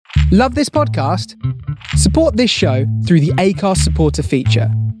Love this podcast? Support this show through the Acast supporter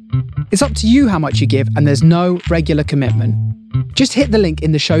feature. It's up to you how much you give, and there's no regular commitment. Just hit the link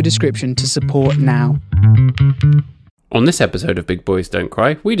in the show description to support now. On this episode of Big Boys Don't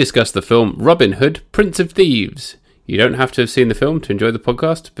Cry, we discuss the film Robin Hood, Prince of Thieves. You don't have to have seen the film to enjoy the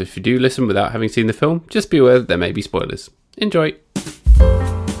podcast, but if you do listen without having seen the film, just be aware that there may be spoilers. Enjoy!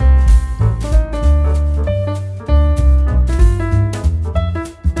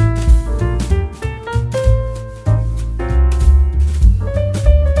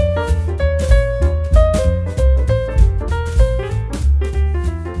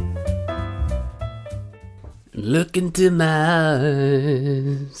 Look into my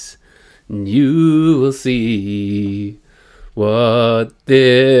eyes, and you will see what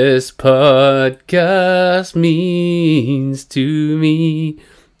this podcast means to me.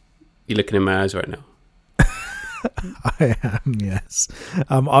 You're looking in my eyes right now. I am, yes.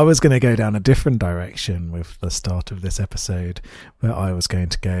 I was going to go down a different direction with the start of this episode, where I was going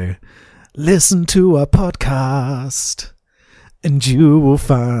to go, listen to a podcast, and you will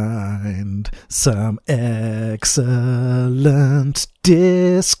find some excellent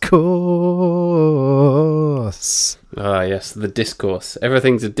discourse. Ah, yes, the discourse.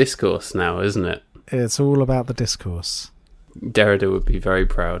 Everything's a discourse now, isn't it? It's all about the discourse. Derrida would be very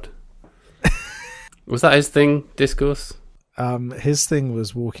proud. Was that his thing, discourse? His thing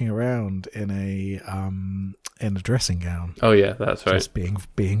was walking around in a dressing gown. Oh yeah, that's right. Just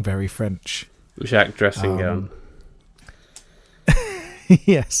being very French. Jacques dressing gown.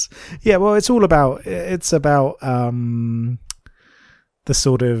 Yes. Yeah, well, it's about the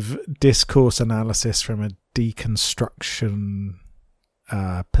sort of discourse analysis from a deconstruction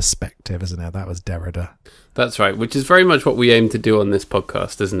perspective, isn't it? That was Derrida. That's right, which is very much what we aim to do on this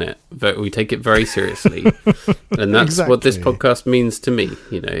podcast, isn't it? We take it very seriously. And that's exactly what this podcast means to me.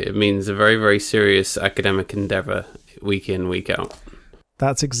 You know, it means a very, very serious academic endeavour, week in, week out.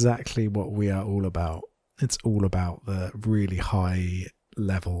 That's exactly what we are all about. It's all about the really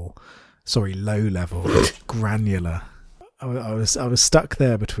low level, granular. I was stuck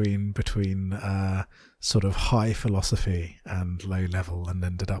there between sort of high philosophy and low level, and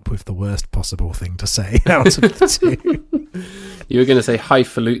ended up with the worst possible thing to say out of the two. You were going to say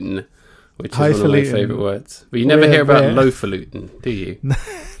highfalutin, which is one of my favourite words. But you never hear about lowfalutin, do you?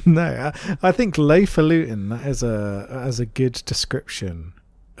 No, I think lowfalutin, that is a good description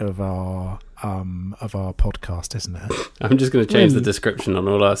of our podcast, isn't it? I'm just going to change the description on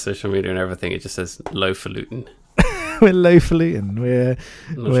all our social media and everything. It just says lowfalutin. We're lowfalutin. We're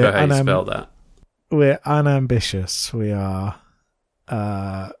not sure how you spell that. We're unambitious. We are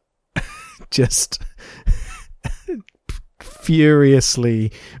just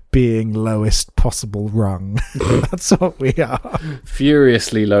furiously being lowest possible rung. That's what we are.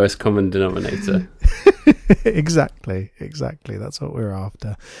 Furiously lowest common denominator. Exactly. That's what we're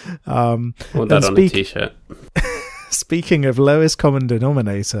after. Want that on a t-shirt. Speaking of lowest common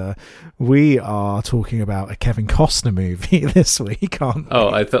denominator, we are talking about a Kevin Costner movie this week, aren't we? Oh,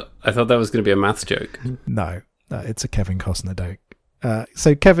 I thought that was going to be a maths joke. No, it's a Kevin Costner joke.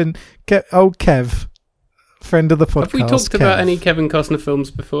 So Kev, friend of the podcast. Have we talked about any Kevin Costner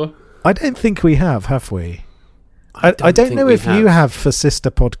films before? I don't think we have we? I don't know if you have for sister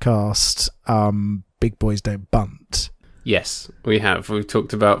podcast, Big Boys Don't Bunt. Yes, we have. We've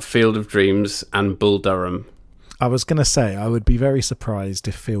talked about Field of Dreams and Bull Durham. I was going to say, I would be very surprised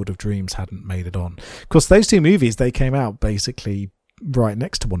if Field of Dreams hadn't made it on. Of course, those two movies, they came out basically right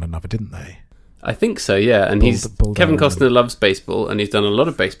next to one another, didn't they? I think so, yeah. And Kevin Costner loves baseball, and he's done a lot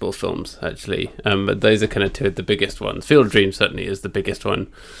of baseball films, actually. But those are kind of two of the biggest ones. Field of Dreams certainly is the biggest one.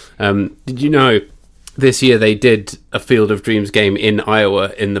 Did you know this year they did a Field of Dreams game in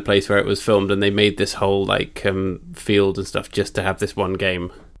Iowa, in the place where it was filmed, and they made this whole field and stuff just to have this one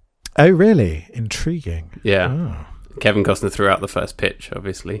game? Oh, really? Intriguing. Yeah. Oh. Kevin Costner threw out the first pitch,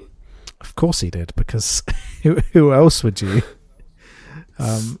 obviously. Of course he did, because who else would you?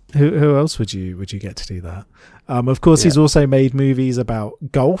 Who else would you get to do that? Of course, He's also made movies about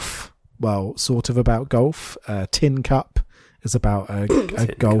golf. Well, sort of about golf. Tin Cup is about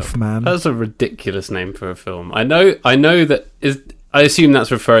a golf man. That's a ridiculous name for a film. I know that is. I assume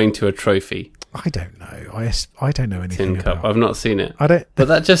that's referring to a trophy. I don't know. I don't know anything Tin Cup. about. I've not seen it. I don't. But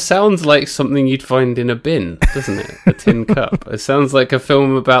that just sounds like something you'd find in a bin, doesn't it? A tin cup. It sounds like a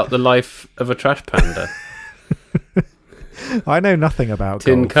film about the life of a trash panda. I know nothing about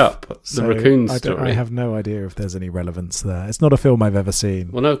Tin golf, Cup, the raccoon story. I have no idea if there's any relevance there. It's not a film I've ever seen.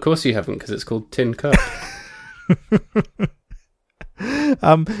 Well, no, of course you haven't, because it's called Tin Cup.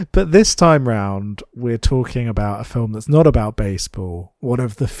 But this time round, we're talking about a film that's not about baseball. One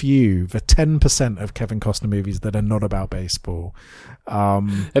of the 10% of Kevin Costner movies that are not about baseball.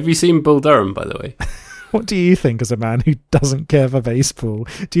 Have you seen Bull Durham, by the way? What do you think as a man who doesn't care for baseball?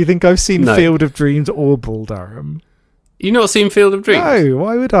 Do you think I've seen Field of Dreams or Bull Durham? You've not seen Field of Dreams? No,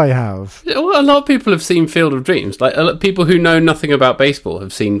 why would I have? Well, a lot of people have seen Field of Dreams. Like people who know nothing about baseball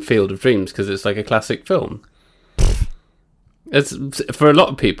have seen Field of Dreams because it's like a classic film. It's for a lot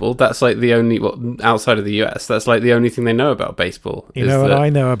of people. That's like the only outside of the US. That's like the only thing they know about baseball. You know what I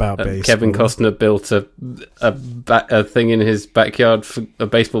know about baseball? Kevin Costner built a thing in his backyard, for a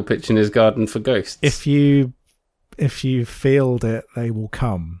baseball pitch in his garden for ghosts. If you field it, they will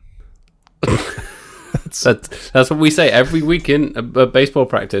come. That's what we say every week in a baseball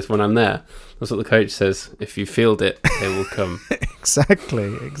practice when I'm there. That's what the coach says. If you field it, they will come.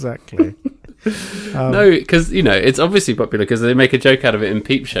 Exactly. No, because it's obviously popular because they make a joke out of it in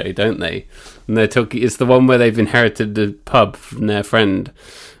Peep Show, don't they? And they're talking. It's the one where they've inherited the pub from their friend,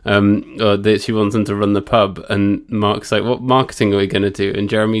 or that she wants them to run the pub. And Mark's like, "What marketing are we going to do?" And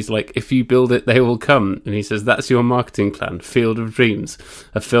Jeremy's like, "If you build it, they will come." And he says, "That's your marketing plan, Field of Dreams,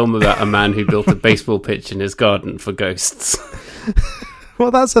 a film about a man who built a baseball pitch in his garden for ghosts." Well,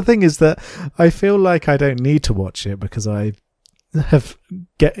 that's the thing, is that I feel like I don't need to watch it because I have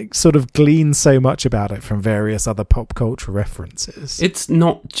sort of gleaned so much about it from various other pop culture references. It's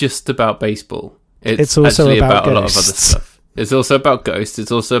not just about baseball. It's also actually about a lot of other stuff. It's also about ghosts.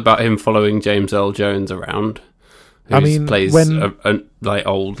 It's also about him following James Earl Jones around, who plays a like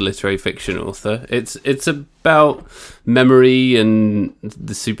old literary fiction author. It's about memory and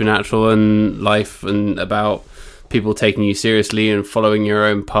the supernatural and life, and about people taking you seriously and following your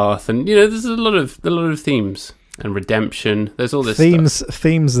own path. And there's a lot of themes. And redemption. There's all this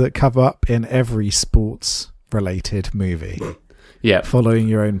themes that come up in every sports related movie. Yeah. Following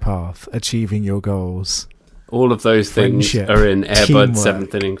your own path, achieving your goals. All of those things are in Air Bud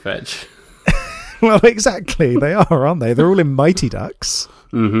 7th Inning Fetch. Well, exactly. They are, aren't they? They're all in Mighty Ducks.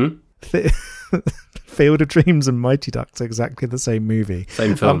 Mm-hmm. Field of Dreams and Mighty Ducks are exactly the same movie.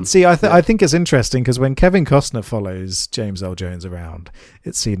 Same film. I think it's interesting because when Kevin Costner follows James Earl Jones around,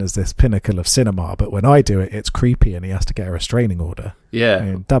 it's seen as this pinnacle of cinema. But when I do it, it's creepy and he has to get a restraining order.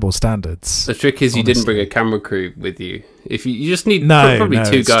 Yeah. Double standards. The trick is you didn't bring a camera crew with you. If you just need probably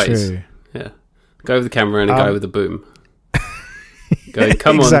two guys. True. Yeah. A guy with a camera and a guy with a boom. Going,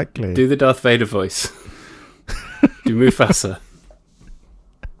 come exactly. on, do the Darth Vader voice. Do Mufasa.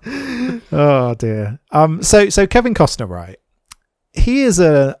 Oh dear. So Kevin Costner, right? He is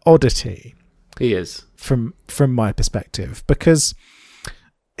an oddity. He is, from my perspective, because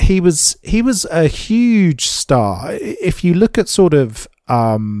he was a huge star. If you look at sort of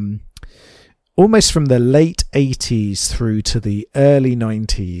almost from the late 80s through to the early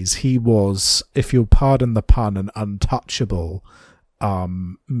 90s, he was, if you'll pardon the pun, an untouchable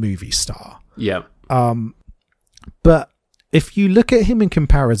movie star. Yeah. But if you look at him in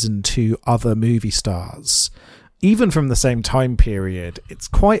comparison to other movie stars, even from the same time period, it's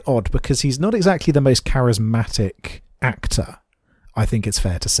quite odd because he's not exactly the most charismatic actor, I think it's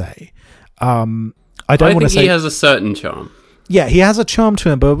fair to say. I think he has a certain charm. Yeah, he has a charm to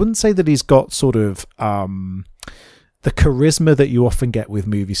him, but I wouldn't say that he's got sort of the charisma that you often get with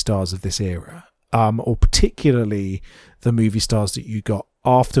movie stars of this era, or particularly the movie stars that you got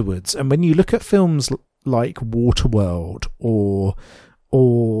afterwards. And when you look at films like Waterworld or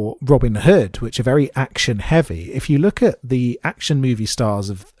Robin Hood, which are very action heavy, if you look at the action movie stars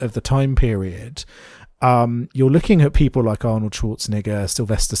of the time period, you're looking at people like Arnold Schwarzenegger,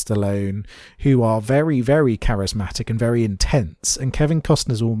 Sylvester Stallone, who are very, very charismatic and very intense. And Kevin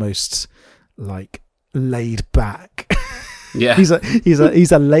Costner's almost like laid back. Yeah, he's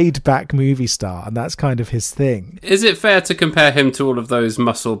a laid back movie star, and that's kind of his thing. Is it fair to compare him to all of those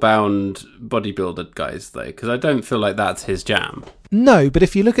muscle bound bodybuilder guys though? Because I don't feel like that's his jam. No, but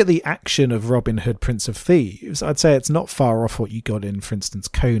if you look at the action of Robin Hood, Prince of Thieves, I'd say it's not far off what you got in, for instance,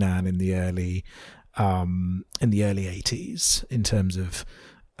 Conan in the early 80s, in terms of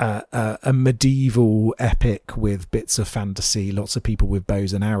a medieval epic with bits of fantasy, lots of people with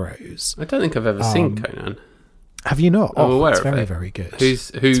bows and arrows. I don't think I've ever seen Conan. Have you not? I'm aware it's of very, it. very good.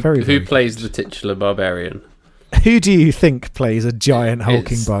 Who plays the titular barbarian? Who do you think plays a giant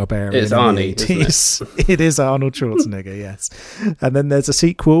hulking barbarian? It's Arnie, isn't it? It is Arnold Schwarzenegger, yes. And then there's a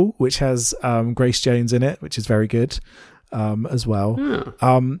sequel which has Grace Jones in it, which is very good as well. Yeah.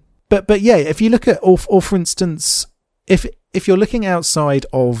 But yeah, if you look at, or for instance, if you're looking outside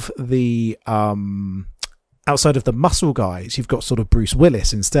of the muscle guys, you've got sort of Bruce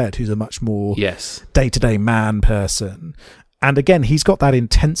Willis instead, who's a much more day-to-day man person. And again, he's got that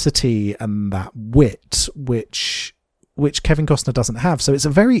intensity and that wit, which Kevin Costner doesn't have. So it's a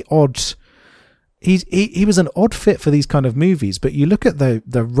very odd. He was an odd fit for these kind of movies. But you look at the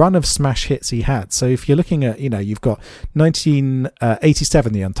run of smash hits he had. So if you're looking at, you've got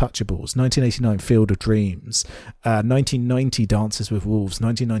 1987, The Untouchables, 1989, Field of Dreams, 1990, Dances with Wolves,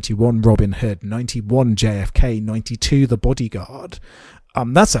 1991, Robin Hood, 91, JFK, 92, The Bodyguard.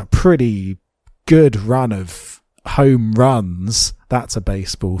 That's a pretty good run of home runs. That's a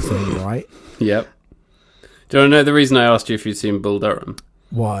baseball thing, right? Yep. Do you want to know the reason I asked you if you'd seen Bull Durham?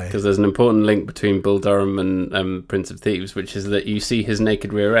 Why? Because there's an important link between Bull Durham and Prince of Thieves, which is that you see his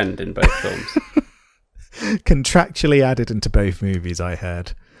naked rear end in both films. Contractually added into both movies, I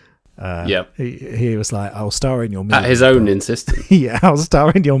heard. Yep. He was like, I'll star in your movie. At his own insistence. Yeah, I'll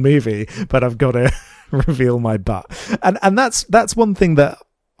star in your movie, but I've got to reveal my butt. And that's one thing that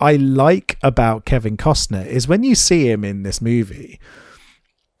I like about Kevin Costner is when you see him in this movie,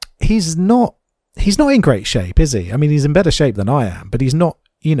 he's not in great shape, is he? I mean, he's in better shape than I am, but he's not,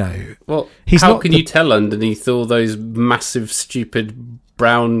 Well, he's how can you tell underneath all those massive, stupid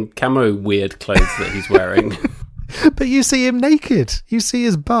brown camo weird clothes that he's wearing? But you see him naked. You see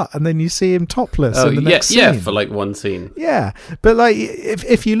his butt, and then you see him topless in the next scene. Yeah, for like one scene. Yeah, but like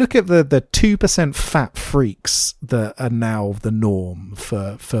if you look at the 2% fat freaks that are now the norm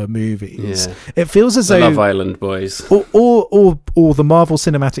for movies, it feels as though Love Island boys, or the Marvel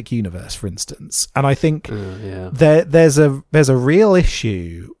Cinematic Universe, for instance. And I think there's a real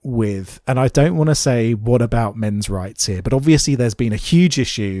issue with, and I don't want to say what about men's rights here, but obviously there's been a huge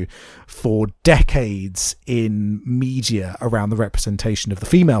issue for decades in media around the representation of the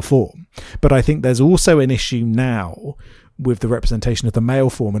female form, but I think there's also an issue now with the representation of the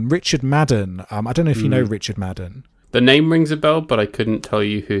male form. And Richard Madden, I don't know if you know Richard Madden. The name rings a bell, but I couldn't tell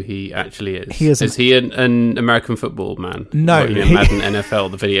you who he actually is. Is he an American football man? No, Madden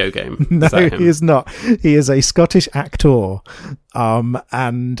NFL, the video game. No, he is not. He is a Scottish actor,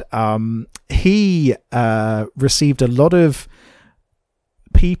 and he received a lot of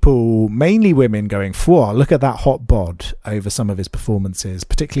people, mainly women, going, "Whoa, look at that hot bod" over some of his performances,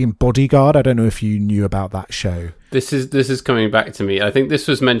 particularly in Bodyguard. I don't know if you knew about that show. This is coming back to me. I think this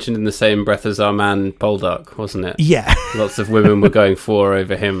was mentioned in the same breath as our man Poldark, wasn't it? Yeah. Lots of women were going for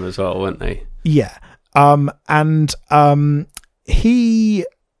over him as well, weren't they? Yeah.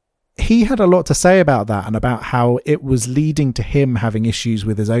 He had a lot to say about that, and about how it was leading to him having issues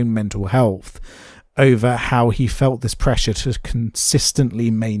with his own mental health over how he felt this pressure to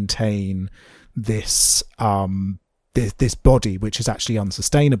consistently maintain this this body, which is actually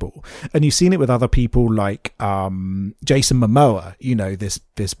unsustainable. And you've seen it with other people like Jason Momoa,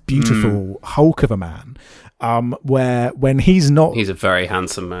 this beautiful Hulk of a man, where when he's a very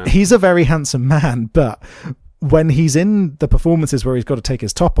handsome man, but when he's in the performances where he's got to take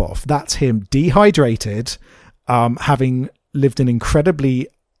his top off, that's him dehydrated, having lived an incredibly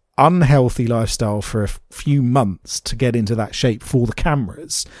unhealthy lifestyle for a few months to get into that shape for the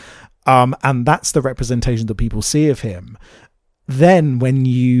cameras, and that's the representation that people see of him. Then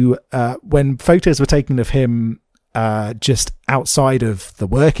when photos were taken of him just outside of the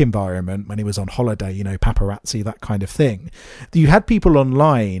work environment, when he was on holiday, paparazzi, that kind of thing, you had people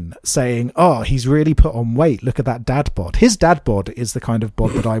online saying, "Oh, he's really put on weight, look at that dad bod." His dad bod is the kind of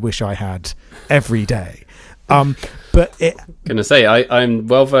bod that I wish I had every day. But I'm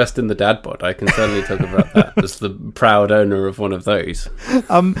well versed in the dad bod. I can certainly talk about that as the proud owner of one of those.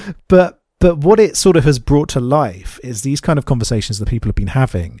 But what it sort of has brought to life is these kind of conversations that people have been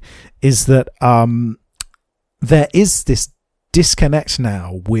having, is that there is this disconnect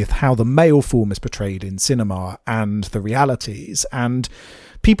now with how the male form is portrayed in cinema and the realities, and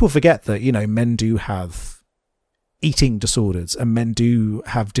people forget that men do have eating disorders, and men do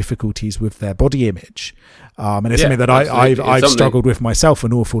have difficulties with their body image, and it's something that I've struggled with myself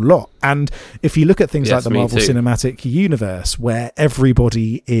an awful lot. And if you look at things like the Marvel Cinematic Universe, where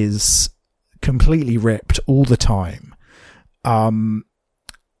everybody is completely ripped all the time,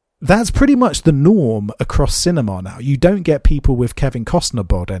 that's pretty much the norm across cinema now. You don't get people with Kevin Costner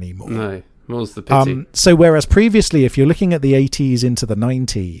bod anymore. No, more's the pity. So whereas previously, if you're looking at the 80s into the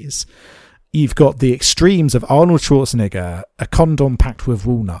 90s, you've got the extremes of Arnold Schwarzenegger, a condom packed with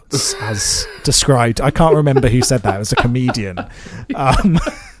walnuts, as described. I can't remember who said that. It was a comedian. I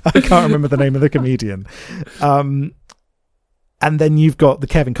can't remember the name of the comedian. And then you've got the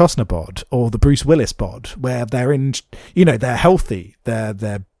Kevin Costner bod, or the Bruce Willis bod, where they're in, they're healthy.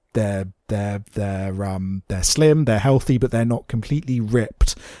 They're slim, they're healthy, but they're not completely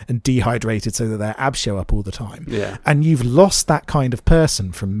ripped and dehydrated so that their abs show up all the time. Yeah. And you've lost that kind of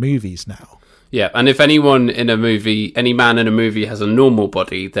person from movies now. Yeah, and if anyone in a movie, any man in a movie has a normal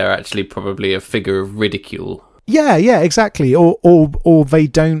body, they're actually probably a figure of ridicule. Yeah, exactly. Or they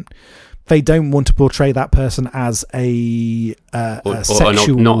don't want to portray that person as a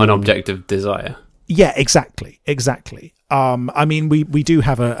sexual, not an object of desire. Yeah, exactly. I mean, we do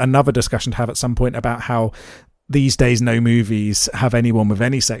have another discussion to have at some point about how these days no movies have anyone with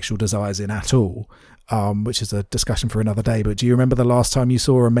any sexual desires in at all, which is a discussion for another day. But do you remember the last time you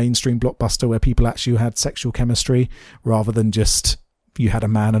saw a mainstream blockbuster where people actually had sexual chemistry rather than just you had a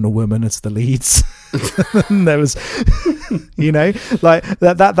man and a woman as the leads? And there was, like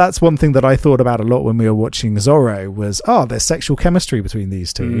that's one thing that I thought about a lot when we were watching Zorro was, there's sexual chemistry between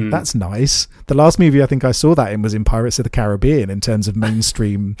these two. That's nice. The last movie I think I saw that in was in Pirates of the Caribbean in terms of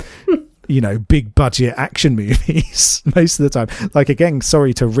mainstream big budget action movies most of the time. Like, again,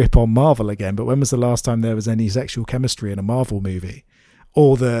 sorry to rip on Marvel again, but when was the last time there was any sexual chemistry in a Marvel movie?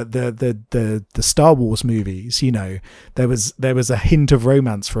 Or the Star Wars movies, there was a hint of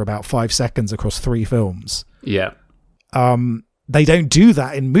romance for about 5 seconds across 3 films. Yeah. They don't do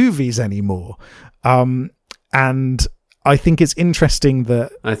that in movies anymore. And I think it's interesting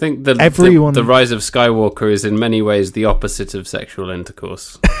that I think the Rise of Skywalker is in many ways the opposite of sexual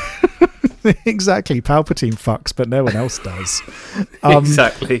intercourse. Exactly. Palpatine fucks, but no one else does.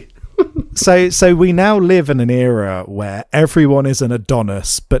 Exactly. So we now live in an era where everyone is an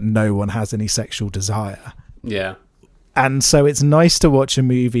Adonis, but no one has any sexual desire. Yeah. And so it's nice to watch a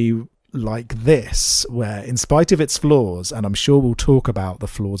movie like this, where in spite of its flaws, and I'm sure we'll talk about the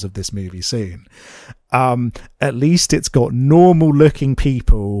flaws of this movie soon, at least it's got normal looking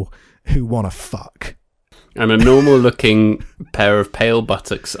people who want to fuck. And a normal-looking pair of pale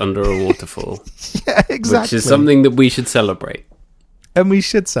buttocks under a waterfall. Yeah, exactly. Which is something that we should celebrate. And we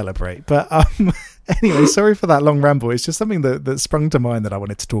should celebrate. But anyway, sorry for that long ramble. It's just something that sprung to mind that I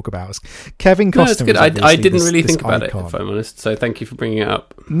wanted to talk about. Kevin Costner. No, it's good. I didn't really think about it, if I'm honest. So thank you for bringing it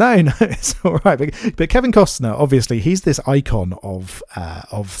up. No, it's all right. But Kevin Costner, obviously, he's this icon of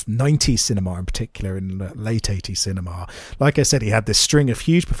 90s cinema in particular, in late 80s cinema. Like I said, he had this string of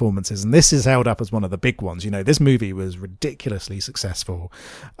huge performances, and this is held up as one of the big ones. This movie was ridiculously successful,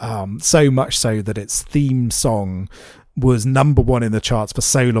 so much so that its theme song was number 1 in the charts for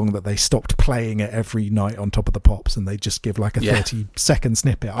so long that they stopped playing it every night on Top of the Pops, and they just give like a 30-second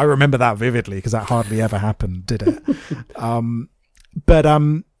snippet. I remember that vividly because that hardly ever happened, did it? But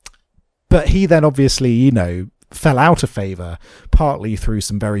he then obviously, fell out of favour, partly through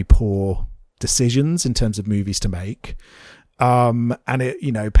some very poor decisions in terms of movies to make, and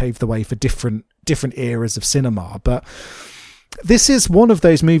it paved the way for different eras of cinema. But this is one of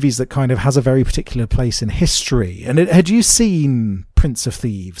those movies that kind of has a very particular place in history. And had you seen Prince of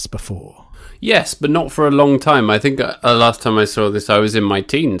Thieves before? Yes, but not for a long time. I think last time I saw this, I was in my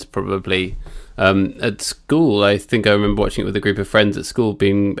teens, probably. At school, I think I remember watching it with a group of friends at school,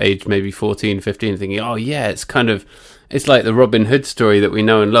 being aged maybe 14, 15, thinking, oh yeah, it's like the Robin Hood story that we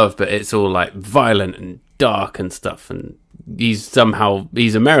know and love, but it's all like violent and dark and stuff. And he's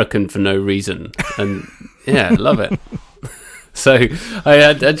American for no reason. And yeah, love it. So I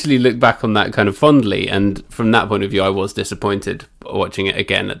had actually looked back on that kind of fondly, and from that point of view, I was disappointed watching it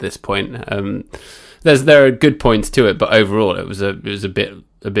again at this point. There are good points to it, but overall, it was a bit.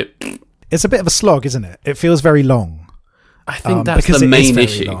 It's a bit of a slog, isn't it? It feels very long. I think that's the main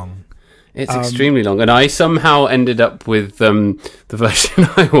issue. Long. It's extremely long, and I somehow ended up with the version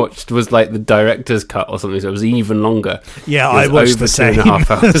I watched was like the director's cut or something, so it was even longer. Yeah, I watched the same.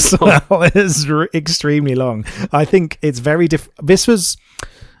 2.5 hours long. It is extremely long. I think it's very different. This was,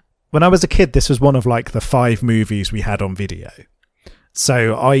 when I was a kid, this was one of like the 5 movies we had on video.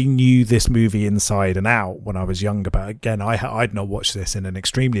 So I knew this movie inside and out when I was younger, but again, I'd not watched this in an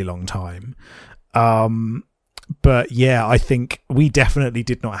extremely long time. But yeah, I think we definitely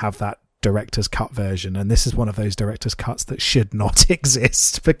did not have that director's cut version, and this is one of those director's cuts that should not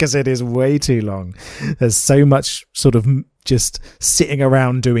exist because it is way too long. There's so much sort of just sitting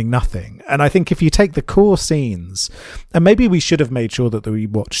around doing nothing. And I think if you take the core scenes, and maybe we should have made sure that we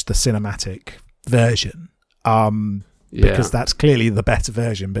watched the cinematic version, because that's clearly the better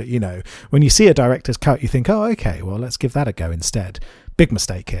version. But when you see a director's cut, you think, oh, okay, well, let's give that a go instead. Big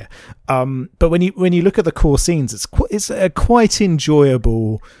mistake here. But when you look at the core scenes, it's a quite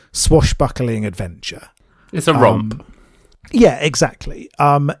enjoyable swashbuckling adventure. It's a romp. Yeah, exactly.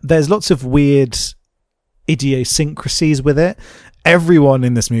 There's lots of weird idiosyncrasies with it. Everyone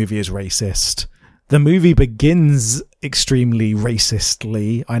in this movie is racist. The movie begins extremely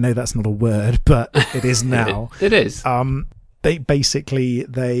racistly. I know that's not a word, but it is now. It is.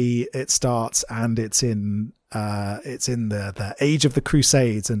 It starts and it's in It's in the age of the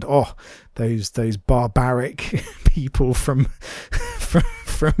Crusades, and those barbaric people from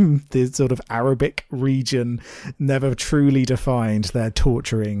the sort of Arabic region, never truly defined. They're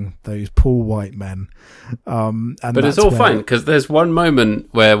torturing those poor white men. But it's all fine, because there's one moment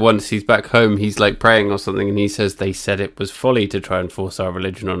where once he's back home, he's like praying or something, and he says they said it was folly to try and force our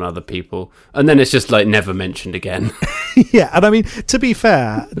religion on other people, and then it's just like never mentioned again. Yeah, and I mean, to be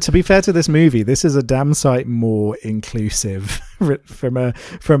fair to this movie, this is a damn sight more inclusive from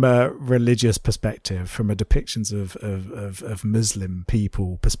a religious perspective, from a depictions of Muslim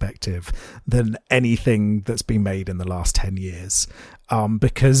people perspective, than anything that's been made in the last 10 years.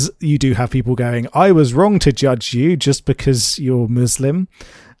 Because you do have people going, I was wrong to judge you just because you're Muslim.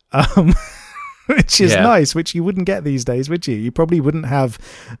 Which is nice, which you wouldn't get these days, would you? You probably wouldn't have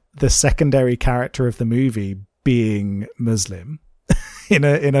the secondary character of the movie being Muslim in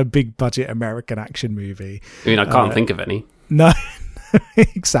a big budget American action movie. I mean, I can't think of any. No,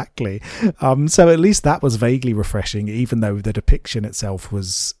 exactly. So at least that was vaguely refreshing, even though the depiction itself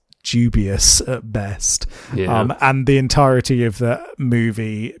was dubious at best. Yeah. And the entirety of the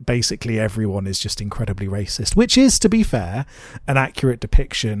movie, basically everyone is just incredibly racist, which is, to be fair, an accurate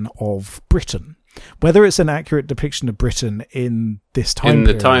depiction of Britain. Whether it's an accurate depiction of Britain in this time in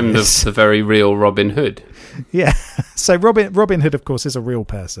the time of the very real Robin Hood. Yeah. So Robin Hood, of course, is a real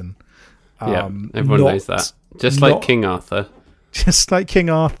person. Yeah, everyone knows that. Just like King Arthur. Just like King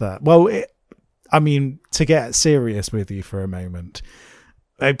Arthur. Well, to get serious with you for a moment,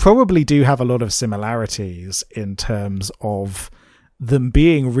 they probably do have a lot of similarities in terms of them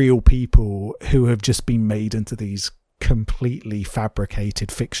being real people who have just been made into these completely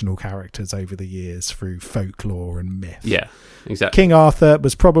fabricated fictional characters over the years through folklore and myth. Yeah, exactly. King Arthur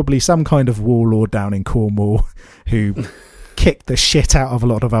was probably some kind of warlord down in Cornwall who kicked the shit out of a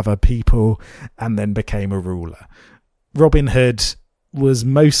lot of other people and then became a ruler. Robin Hood was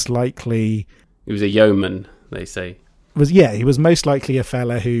most likely... He was a yeoman, they say. He was most likely a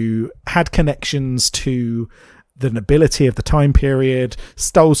fella who had connections to the nobility of the time period,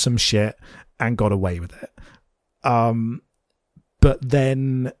 stole some shit and got away with it. But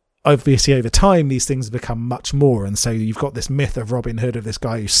then obviously over time these things become much more, and so you've got this myth of Robin Hood, of this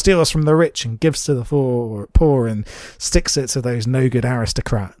guy who steals from the rich and gives to the poor and sticks it to those no good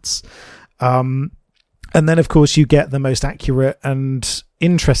aristocrats. And then of course you get the most accurate and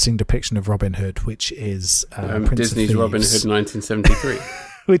interesting depiction of Robin Hood, which is Disney's Robin Hood 1973,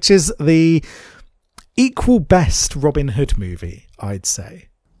 which is the equal best Robin Hood movie, I'd say.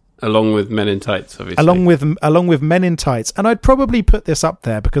 Along with Men in Tights, obviously. Along with Men in Tights. And I'd probably put this up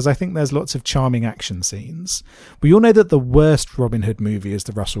there because I think there's lots of charming action scenes. We all know that the worst Robin Hood movie is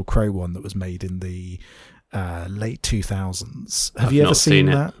the Russell Crowe one that was made in the late 2000s. Have you ever seen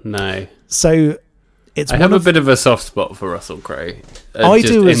that? No. So I have a bit of a soft spot for Russell Crowe. I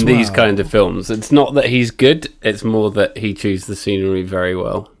do as well. In these kind of films. It's not that he's good, it's more that he chews the scenery very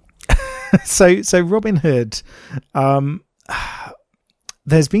well. So Robin Hood...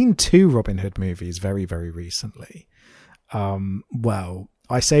 there's been 2 Robin Hood movies very, very recently. Well,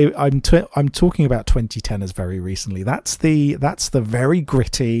 I say I'm talking about 2010 as very recently. That's the very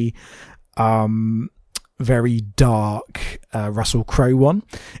gritty, very dark Russell Crowe one.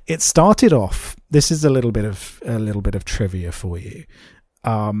 It started off. This is a little bit of trivia for you.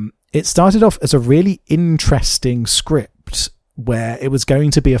 It started off as a really interesting script where it was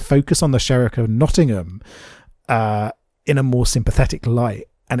going to be a focus on the Sheriff of Nottingham. In a more sympathetic light,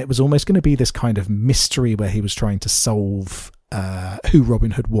 and it was almost going to be this kind of mystery where he was trying to solve who Robin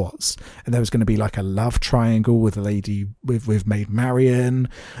Hood was, and there was going to be like a love triangle with a lady with Maid Marian,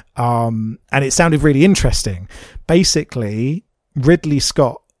 and it sounded really interesting. Basically, Ridley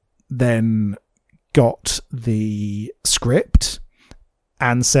Scott then got the script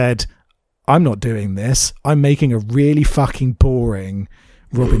and said, I'm not doing this, I'm making a really fucking boring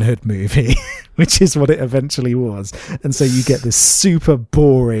Robin Hood movie, which is what it eventually was. And so you get this super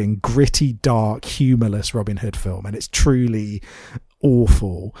boring, gritty, dark, humorless Robin Hood film, and it's truly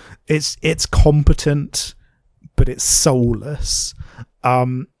awful. It's competent, but it's soulless.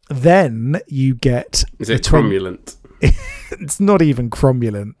 Then you get... Is it cromulent? It's not even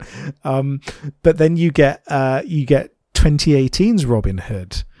cromulent. But then you get 2018's Robin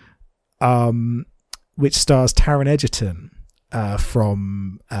Hood, which stars Taron Egerton.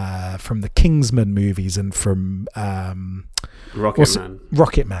 From the Kingsman movies and from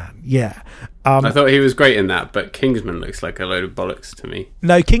Rocketman, yeah. I thought he was great in that, but Kingsman looks like a load of bollocks to me.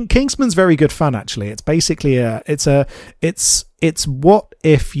 No, Kingsman's very good fun actually. It's basically it's what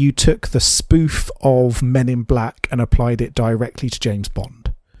if you took the spoof of Men in Black and applied it directly to James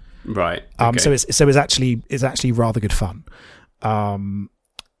Bond. Right. Okay. So it's actually rather good fun.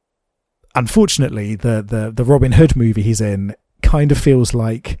 Unfortunately, the Robin Hood movie he's in kind of feels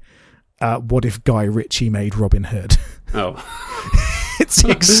like what if Guy Ritchie made Robin Hood? Oh. It's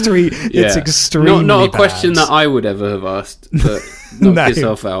extreme. Yeah. It's extremely not a bad. question that I would ever have asked, but knock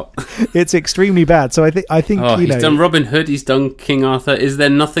yourself out. It's extremely bad. So I think he's done Robin Hood. He's done King Arthur. Is there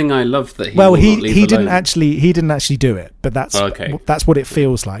nothing I love that he? Well, he didn't actually do it, but that's what it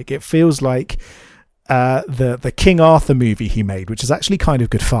feels like. It feels like the King Arthur movie he made, which is actually kind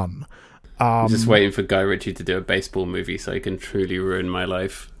of good fun. I'm just waiting for Guy Ritchie to do a baseball movie so he can truly ruin my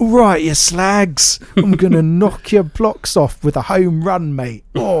life. Right, you slags. I'm going to knock your blocks off with a home run, mate.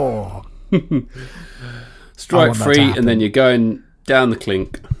 Oh. Strike free, and then you're going down the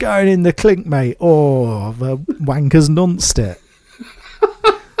clink. Going in the clink, mate. Oh, the wankers nonced it.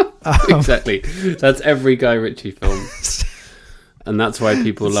 Exactly. That's every Guy Ritchie film. And that's why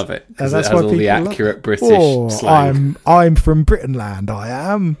people love it. Because it has all the accurate British slang. I'm from Britainland, I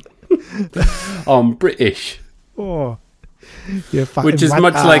am. I'm British. Oh, which is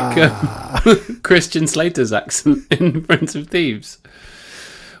much like Christian Slater's accent in Prince of Thieves.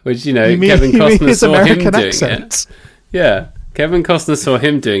 Which, Kevin Costner saw American him doing accent? It. Yeah. Kevin Costner saw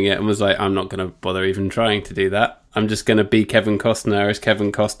him doing it and was like, I'm not going to bother even trying to do that. I'm just going to be Kevin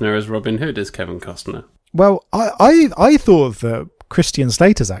Costner as Robin Hood as Kevin Costner. Well, I thought that Christian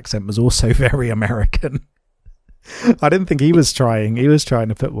Slater's accent was also very American. I didn't think he was trying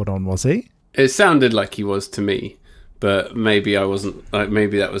to put one on, was he? It sounded like he was to me, but maybe I wasn't.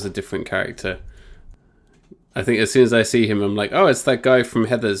 Maybe that was a different character. I think as soon as I see him, I'm like, oh, it's that guy from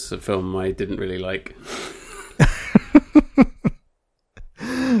Heathers, a film I didn't really like.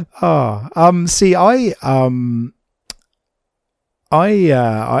 See, I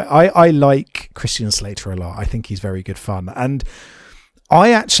like Christian Slater a lot. I think he's very good fun, and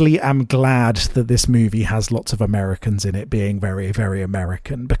I actually am glad that this movie has lots of Americans in it being very, very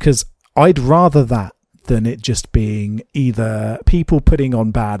American, because I'd rather that than it just being either people putting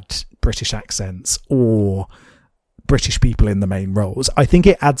on bad British accents or British people in the main roles. I think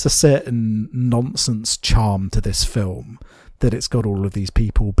it adds a certain nonsense charm to this film that it's got all of these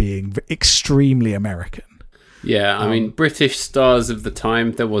people being extremely American. Yeah, I mean, British stars of the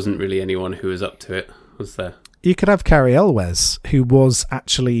time, there wasn't really anyone who was up to it, was there? You could have Cary Elwes, who was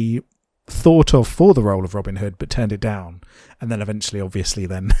actually thought of for the role of Robin Hood, but turned it down, and then eventually, obviously,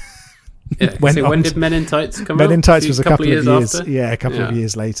 then when did Men in Tights come out? Men in Tights was a couple of years after? Yeah, a couple of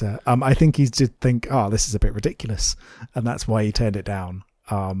years later. I think he did think, this is a bit ridiculous, and that's why he turned it down.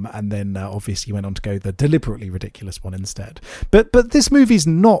 And then obviously went on to go the deliberately ridiculous one instead. But this movie's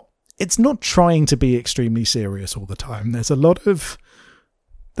not. It's not trying to be extremely serious all the time. There's a lot of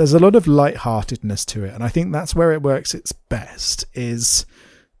lightheartedness to it, and I think that's where it works its best. Is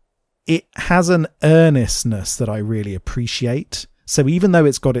it has an earnestness that I really appreciate. So even though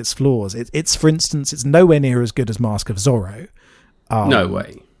it's got its flaws, it's for instance, it's nowhere near as good as Mask of Zorro. No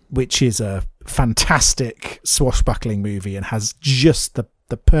way. Which is a fantastic swashbuckling movie and has just the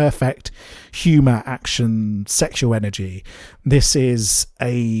perfect humour, action, sexual energy. This is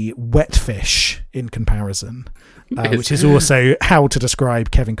a wet fish in comparison, which is also how to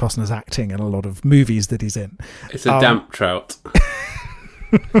describe Kevin Costner's acting in a lot of movies that he's in. It's a damp trout.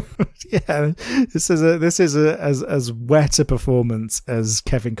 Yeah, this is as wet a performance as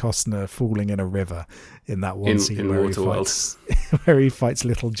Kevin Costner falling in a river in that one scene where he fights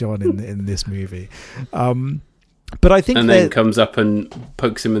Little John in this movie. But I think then comes up and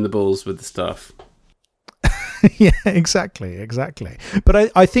pokes him in the balls with the staff. Yeah, exactly.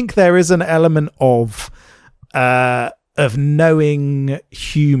 But I think there is an element of knowing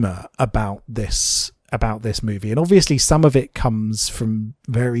humour about this movie, and obviously some of it comes from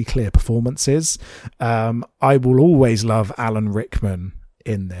very clear performances. I will always love Alan Rickman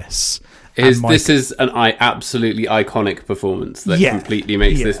in this. This is an absolutely iconic performance that completely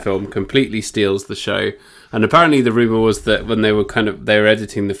makes this film, completely steals the show. And apparently the rumor was that when they were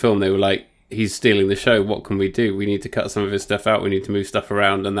editing the film, they were like, he's stealing the show, what can we do? We need to cut some of his stuff out, we need to move stuff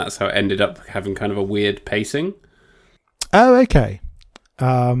around, and that's how it ended up having kind of a weird pacing. Oh, okay.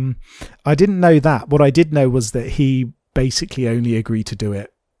 I didn't know that. What I did know was that he basically only agreed to do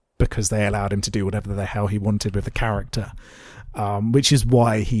it because they allowed him to do whatever the hell he wanted with the character, which is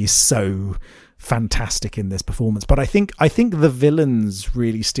why he's so fantastic in this performance. But I think the villains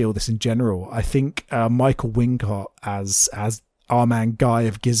really steal this in general. I think Michael Wincott as our man Guy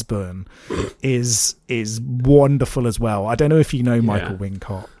of Gisborne is wonderful as well. I don't know if you know Michael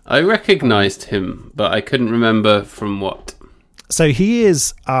Wincott. I recognised him, but I couldn't remember from what. So he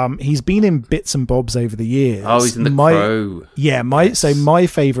is. He's been in bits and bobs over the years. Oh, he's in The Crow. Yeah, my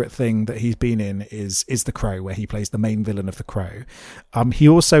favourite thing that he's been in is The Crow, where he plays the main villain of The Crow. He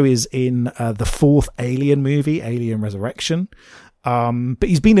also is in the fourth Alien movie, Alien Resurrection. But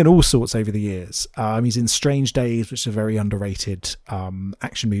he's been in all sorts over the years. He's in Strange Days, which is a very underrated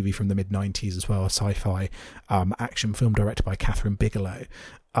action movie from the mid-90s as well, a sci-fi action film directed by Catherine Bigelow.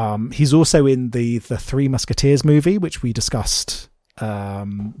 He's also in the Three Musketeers movie, which we discussed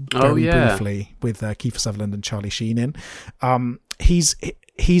briefly with Kiefer Sutherland and Charlie Sheen in. He's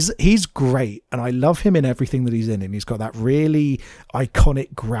great, and I love him in everything that he's in. And he's got that really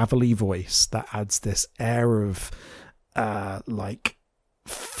iconic gravelly voice that adds this air of like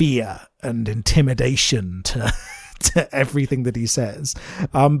fear and intimidation to everything that he says.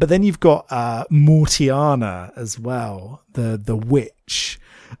 But then you've got Mortiana as well, the witch.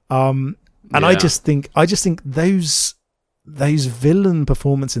 And I just think those villain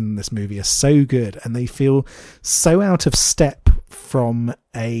performances in this movie are so good, and they feel so out of step from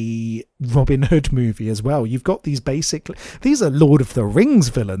a Robin Hood movie as well. You've got these are Lord of the Rings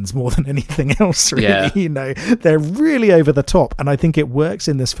villains more than anything else, really. Yeah. You know, they're really over the top, and I think it works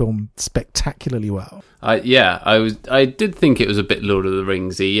in this film spectacularly well. I did think it was a bit Lord of the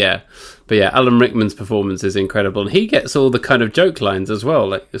Ringsy, yeah. But yeah, Alan Rickman's performance is incredible, and he gets all the kind of joke lines as well,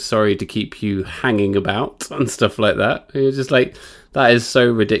 like "sorry to keep you hanging about" and stuff like that. You're just like, that is so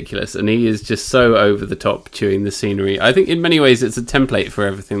ridiculous, and he is just so over the top chewing the scenery. I think in many ways it's a template for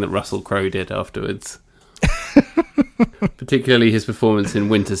everything that Russell Crowe did afterwards. Particularly his performance in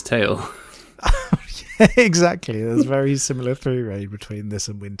Winter's Tale. Exactly. There's very similar through rate between this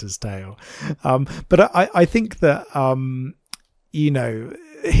and Winter's Tale. But I think that you know,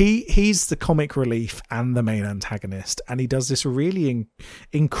 he's the comic relief and the main antagonist, and he does this really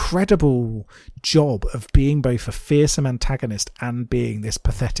incredible job of being both a fearsome antagonist and being this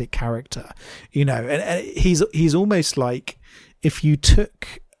pathetic character, you know. And he's almost like if you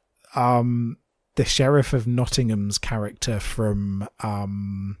took the Sheriff of Nottingham's character from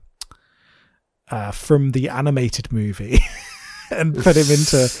the animated movie and put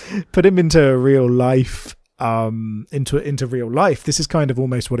him into real life. Into real life, this is kind of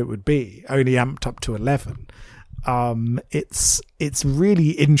almost what it would be, only amped up to 11. It's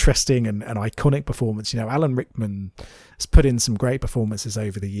really interesting and iconic performance. You know, Alan Rickman has put in some great performances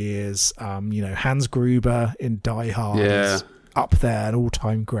over the years. You know, Hans Gruber in Die Hard is up there, an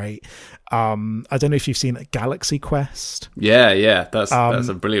all-time great. I don't know if you've seen Galaxy Quest. Yeah, that's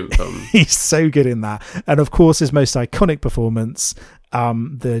a brilliant film. He's so good in that, and of course his most iconic performance,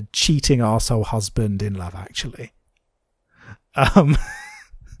 the cheating arsehole husband in Love Actually.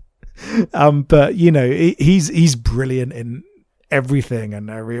 But you know, he's brilliant in everything, and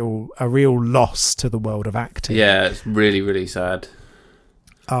a real loss to the world of acting. Yeah, it's really, really sad.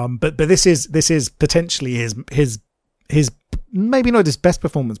 But this is potentially his maybe not his best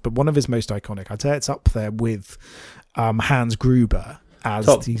performance, but one of his most iconic. I'd say it's up there with Hans Gruber as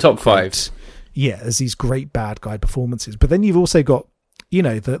top five. Yeah, as these great bad guy performances. But then you've also got, you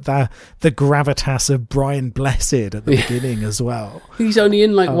know, the gravitas of Brian Blessed at the beginning as well. He's only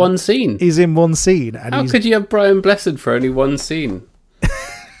in one scene. He's in one scene. And how could you have Brian Blessed for only one scene?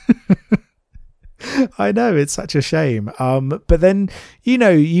 I know, it's such a shame. But then, you know,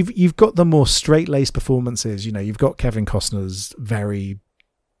 you've got the more straight-laced performances. You know, you've got Kevin Costner's very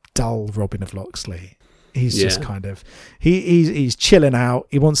dull Robin of Locksley. He's just kind of he's chilling out.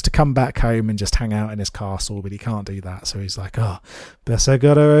 He wants to come back home and just hang out in his castle, but he can't do that. So he's like, "Oh, best I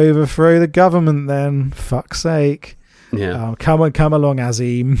gotta overthrow the government then. Fuck's sake." Yeah. Come along,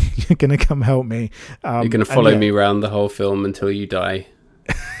 Azim. You're gonna come help me. You're gonna follow me around the whole film until you die.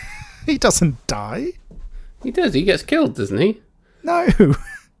 He doesn't die. He does. He gets killed, doesn't he? No. Oh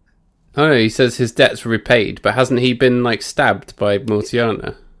no, he says his debts were repaid, but hasn't he been stabbed by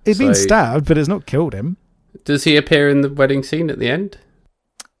Mortiana? He's been stabbed, but it's not killed him. Does he appear in the wedding scene at the end?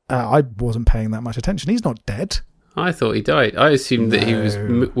 I wasn't paying that much attention. He's not dead. I thought he died. I assumed that he was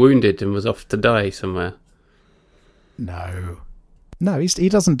wounded and was off to die somewhere. No, he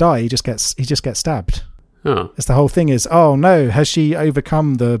doesn't die. He just gets stabbed. Oh, it's the whole thing is, oh no, has she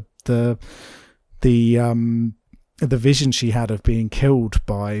overcome the vision she had of being killed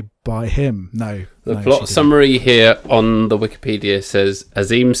by him? No. The plot summary here on the Wikipedia says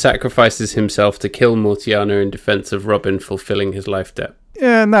Azim sacrifices himself to kill Mortiana in defense of Robin, fulfilling his life debt.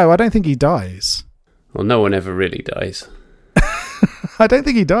 Yeah, no, I don't think he dies. Well, no one ever really dies. I don't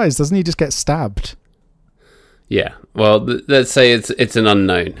think he dies. Doesn't he just get stabbed? Yeah. Well, let's say it's an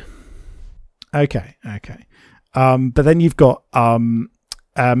unknown. Okay. But then you've got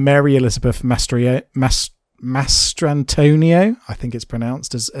Mary Elizabeth Mastrantonio, I think it's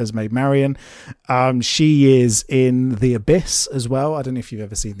pronounced, as Maid Marian. She is in The Abyss as well. I don't know if you've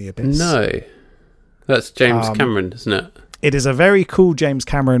ever seen The Abyss. No. That's James Cameron, isn't it? It is a very cool James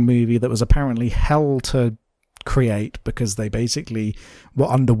Cameron movie that was apparently hell to create because they basically were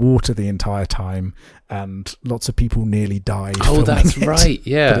underwater the entire time and lots of people nearly died. Oh, that's right.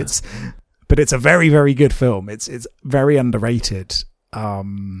 Yeah. But it's a very, very good film. It's very underrated.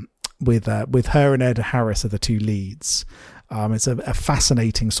 With her and Ed Harris are the two leads. It's a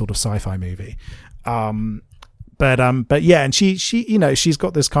fascinating sort of sci-fi movie. But yeah, and she she's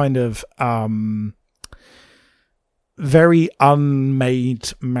got this kind of very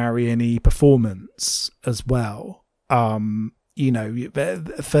unmade Marian-y performance as well. For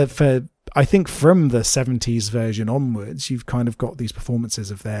I think from the 70s version onwards, you've kind of got these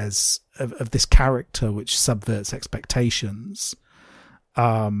performances of theirs of this character which subverts expectations.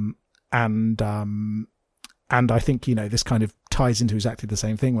 And I think, this kind of ties into exactly the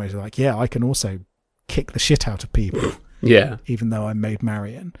same thing where it's like, yeah, I can also kick the shit out of people. Yeah. Even though I'm Maid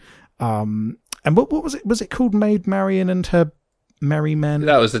Marian. And what was it? Was it called Maid Marian and Her Merry Men?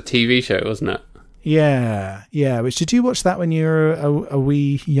 That was a TV show, wasn't it? Yeah. Which, did you watch that when you were a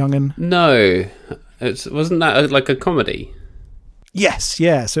wee young'un? No. Wasn't that like a comedy? Yes,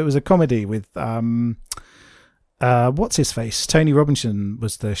 yeah. So it was a comedy with what's his face? Tony Robinson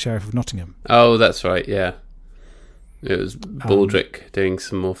was the Sheriff of Nottingham. Oh, that's right, yeah. It was Baldrick doing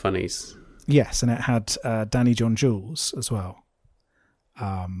some more funnies. Yes, and it had Danny John Jules as well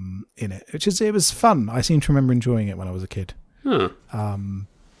in it, it was fun. I seem to remember enjoying it when I was a kid. Huh.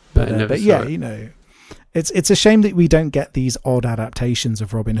 But yeah, it's a shame that we don't get these odd adaptations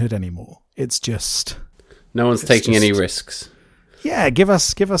of Robin Hood anymore. It's just no one's taking any risks. Yeah, give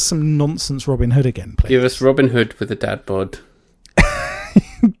us some nonsense Robin Hood again, please. Give us Robin Hood with a dad bod.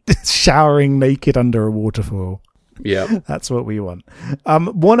 Showering naked under a waterfall. Yeah. That's what we want.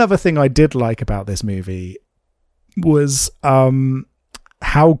 One other thing I did like about this movie was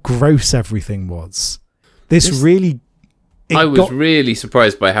how gross everything was. I was really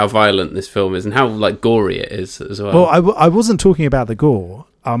surprised by how violent this film is and how gory it is as well. Well, I wasn't talking about the gore,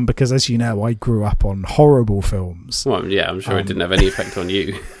 because as you know, I grew up on horrible films. Well, yeah, I'm sure it didn't have any effect on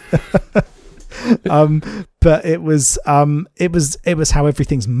you. But it was how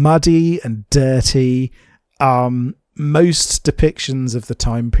everything's muddy and dirty. Most depictions of the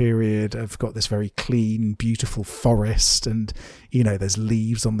time period have got this very clean, beautiful forest, and there's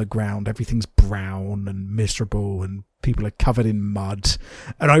leaves on the ground. Everything's brown and miserable, and people are covered in mud.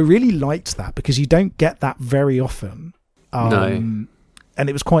 And I really liked that because you don't get that very often. No. And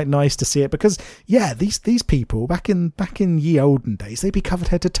it was quite nice to see it because, yeah, these people back in ye olden days, they'd be covered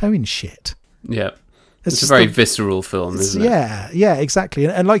head to toe in shit. Yeah, it's a very visceral film, isn't it? Yeah, exactly.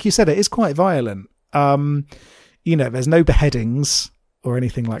 And like you said, it is quite violent. There's no beheadings or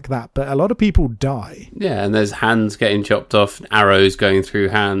anything like that, but a lot of people die. Yeah, and there's hands getting chopped off, arrows going through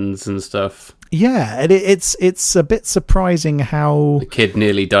hands and stuff. Yeah, and it's a bit surprising how... The kid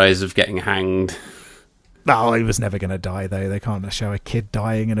nearly dies of getting hanged. No, he was never going to die, though. They can't show a kid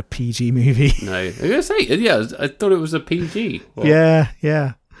dying in a PG movie. No. I was going to say, yeah, I thought it was a PG. What? Yeah.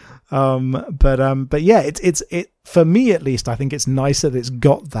 But yeah, it's for me at least, I think it's nice that it's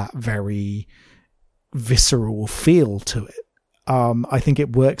got that very visceral feel to it. I think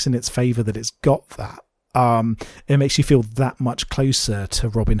it works in its favour that it's got that. It makes you feel that much closer to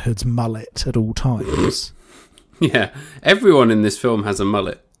Robin Hood's mullet at all times. Yeah, everyone in this film has a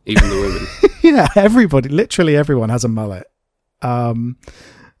mullet, even the women. Yeah, literally everyone has a mullet.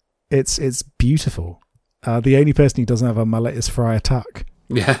 It's beautiful. The only person who doesn't have a mullet is Friar Tuck.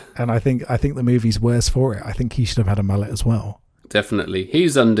 Yeah, and I think the movie's worse for it. I think he should have had a mullet as well. Definitely,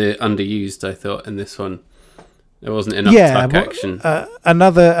 he's underused. I thought in this one, there wasn't enough Tuck action.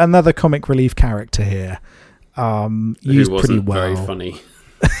 Another comic relief character here. Used pretty well. Very funny.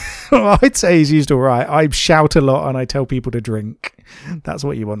 Well, I'd say he's used all right. I shout a lot and I tell people to drink. That's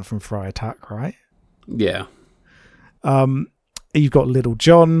what you want from Friar Tuck, right? Yeah. You've got Little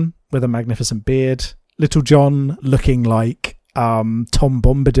John with a magnificent beard. Little John looking like Tom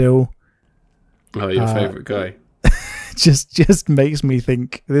Bombadil. Oh, your favourite guy. just makes me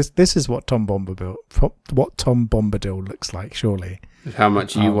think this is what Tom Bombadil looks like, surely. How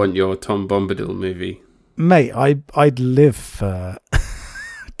much you want your Tom Bombadil movie? Mate, I'd live for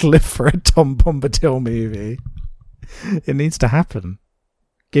a Tom Bombadil movie. It needs to happen.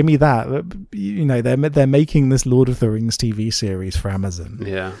 Give me that. They're making this Lord of the Rings TV series for Amazon.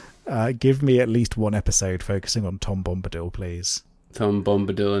 Yeah. Give me at least one episode focusing on Tom Bombadil, please. Tom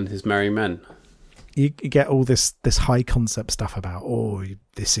Bombadil and his merry men. You get all this high concept stuff about,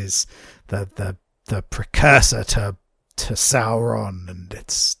 this is the the precursor to Sauron, and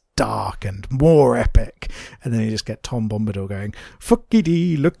it's dark and more epic. And then you just get Tom Bombadil going,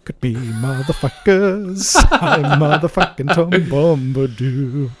 "Fuckity, look at me, motherfuckers. I'm motherfucking Tom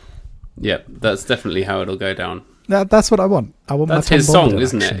Bombadil." Yep, that's definitely how it'll go down. That's what I want. I want that's my Tom his song, Bombadil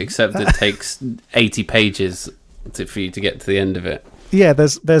isn't action. it? Except it takes 80 pages for you to get to the end of it. Yeah,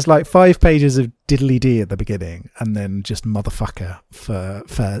 there's like 5 pages of diddly dee at the beginning, and then just motherfucker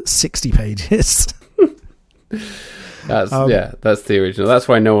for 60 pages. That's the original. That's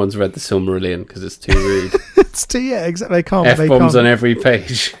why no one's read the Silmarillion, because it's too rude. It's too, yeah, exactly. They can't. F-bombs on every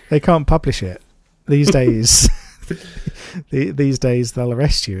page. They can't publish it these days. These days they'll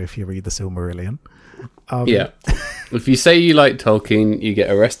arrest you if you read the Silmarillion. Yeah, if you say you like Tolkien, you get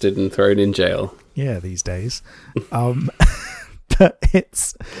arrested and thrown in jail. Yeah, these days. But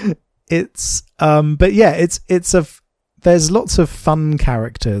there's lots of fun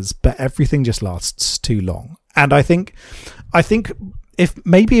characters, but everything just lasts too long. And I think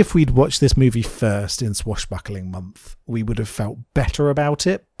if we'd watched this movie first in Swashbuckling Month, we would have felt better about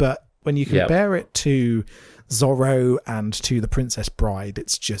it. But when you compare it to Zorro and to The Princess Bride,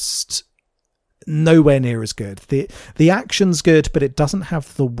 it's just nowhere near as good. The action's good, but it doesn't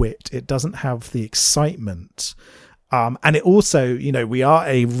have the wit. It doesn't have the excitement. And it also, we are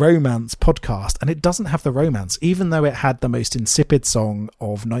a romance podcast, and it doesn't have the romance, even though it had the most insipid song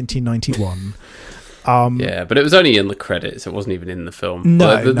of 1991. Yeah, but it was only in the credits. It wasn't even in the film.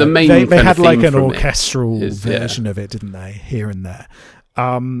 No, the main they kind had of like an from orchestral version of it, didn't they? Here and there.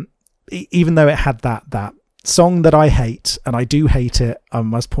 Even though it had that song that I hate, and I do hate it, I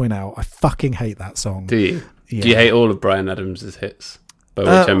must point out, I fucking hate that song. Do you? Yeah. Do you hate all of Bryan Adams' hits? By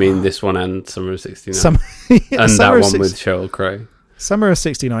which I mean this one and Summer of '69. And that one with Sheryl Crow. Summer of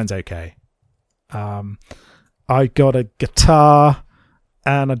 '69's okay. I got a guitar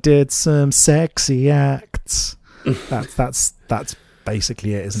and I did some sexy acts. That's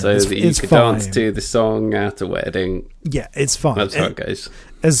basically it, isn't it? So that you could dance to the song at a wedding. Yeah, it's fine. That's how it goes.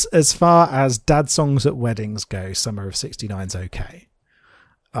 As far as dad songs at weddings go, Summer of '69's okay.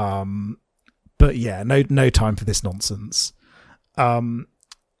 But yeah, no time for this nonsense.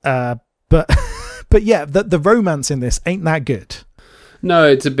 But yeah, the romance in this ain't that good. No,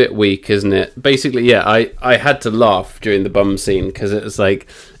 it's a bit weak, isn't it? Basically, yeah, I had to laugh during the bum scene because it was like,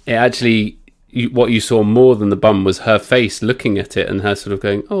 it actually, what you saw more than the bum was her face looking at it and her sort of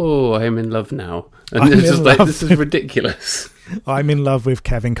going, "Oh, I'm in love now." And it's just like, this is ridiculous. I'm in love with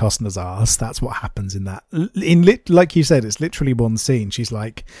Kevin Costner's ass. That's what happens in that. Like you said, it's literally one scene. She's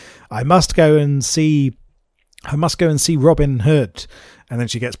like, I must go and see Robin Hood. And then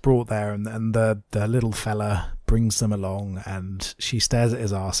she gets brought there, and the little fella brings them along, and she stares at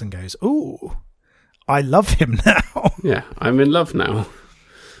his ass and goes, "Ooh, I love him now." Yeah, I'm in love now.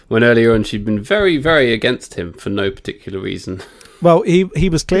 When earlier on she'd been very, very against him for no particular reason. Well, he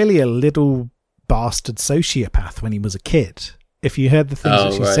was clearly a little bastard sociopath when he was a kid. If you heard the things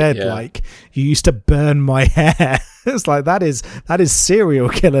that she said, like, "You used to burn my hair," it's like that is serial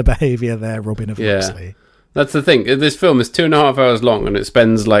killer behaviour there, Robin of Locksley. That's the thing. This film is 2.5 hours long, and it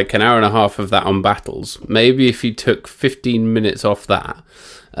spends like an hour and a half of that on battles. Maybe if you took 15 minutes off that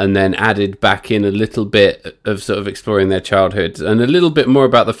and then added back in a little bit of sort of exploring their childhood and a little bit more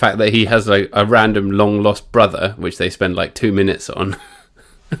about the fact that he has like a random long lost brother, which they spend like 2 minutes on.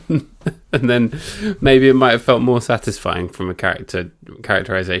 And then maybe it might have felt more satisfying from a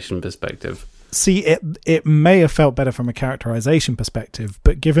characterization perspective. See, it may have felt better from a characterization perspective,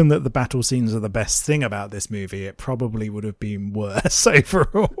 but given that the battle scenes are the best thing about this movie, it probably would have been worse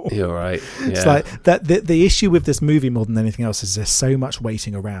overall. You're right. Yeah. It's like that. The issue with this movie more than anything else is there's so much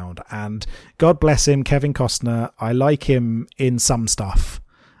waiting around. And God bless him, Kevin Costner. I like him in some stuff.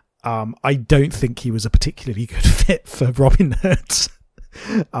 I don't think he was a particularly good fit for Robin Hood,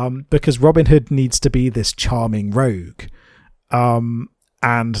 because Robin Hood needs to be this charming rogue.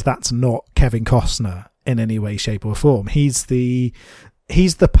 And that's not Kevin Costner in any way, shape, or form. He's the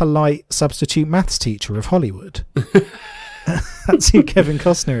polite substitute maths teacher of Hollywood. That's who Kevin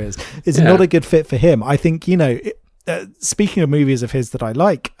Costner is. It's not a good fit for him. I think, speaking of movies of his that I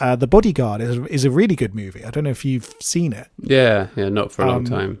like, The Bodyguard is a really good movie. I don't know if you've seen it. Yeah, not for a long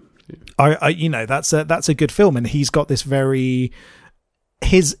time. That's a good film, and he's got this very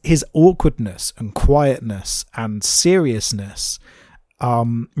his awkwardness and quietness and seriousness.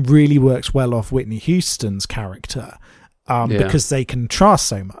 Really works well off Whitney Houston's character because they contrast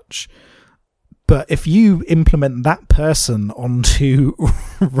so much. But if you implement that person onto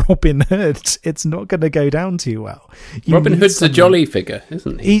Robin Hood, it's not going to go down too well. Robin Hood's a jolly figure,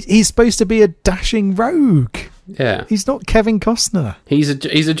 isn't he? He's supposed to be a dashing rogue. Yeah. He's not Kevin Costner. He's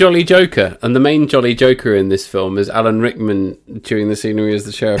a jolly joker, and the main jolly joker in this film is Alan Rickman chewing the scenery as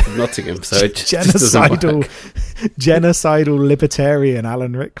the Sheriff of Nottingham. So it just genocidal libertarian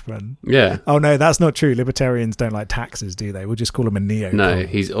Alan Rickman. Yeah. Oh no, that's not true. Libertarians don't like taxes, do they? We'll just call him a neocon. No,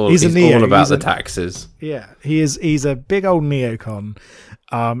 he's all about the taxes. Yeah, he's a big old neocon.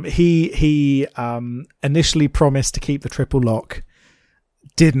 He initially promised to keep the triple lock,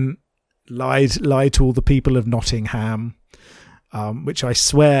 didn't. Lied to all the people of Nottingham, which I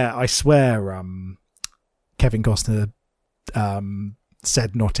swear Kevin Costner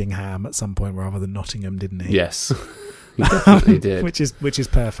said Nottingham at some point rather than Nottingham, didn't he? Yes, he definitely did. Which is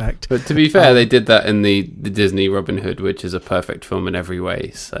perfect. But to be fair, they did that in the Disney Robin Hood, which is a perfect film in every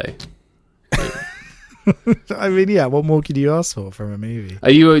way. So, yeah. I mean, yeah. What more could you ask for from a movie? How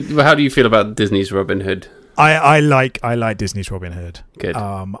do you feel about Disney's Robin Hood? I like Disney's Robin Hood. Good.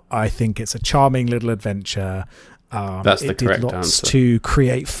 I think it's a charming little adventure. That's the correct answer. To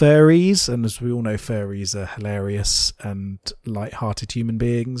create furries, and as we all know, furries are hilarious and light-hearted human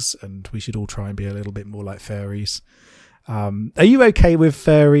beings, and we should all try and be a little bit more like furries. Are you okay with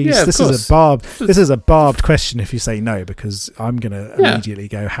furries? Yeah, this is a barbed question if you say no, because I'm going to immediately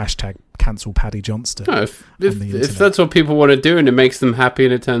go #cancel Paddy Johnston. No, if that's what people want to do and it makes them happy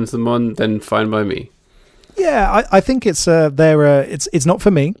and it turns them on, then fine by me. Yeah, I think it's not for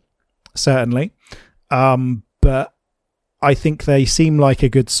me, certainly, but I think they seem like a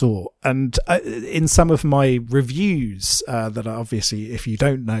good sort. And in some of my reviews, that are obviously, if you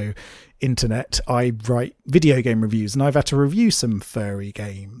don't know, internet, I write video game reviews, and I've had to review some furry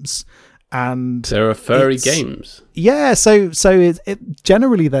games. And there are furry games. Yeah, so it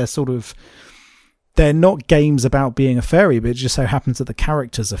generally they're not games about being a furry, but it just so happens that the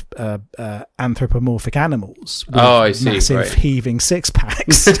characters are anthropomorphic animals with I see, massive heaving six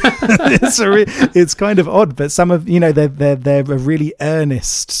packs. It's kind of odd, but some of they're a really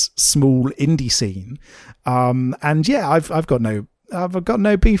earnest small indie scene, and yeah, I've got no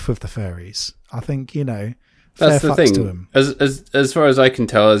beef with the furries. I think that's the thing. To them. As far as I can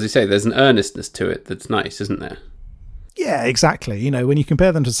tell, as you say, there's an earnestness to it that's nice, isn't there? Yeah, exactly. When you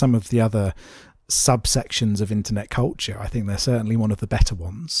compare them to some of the other subsections of internet culture, I think they're certainly one of the better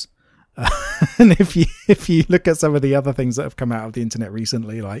ones. And if you look at some of the other things that have come out of the internet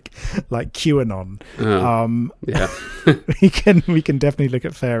recently, like QAnon, we can definitely look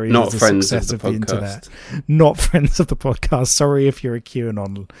at furries not as a friends success of the internet. Not friends of the podcast. Sorry if you're a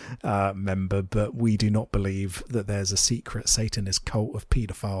QAnon member, but we do not believe that there's a secret Satanist cult of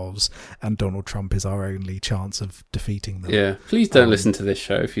paedophiles, and Donald Trump is our only chance of defeating them. Yeah, please don't listen to this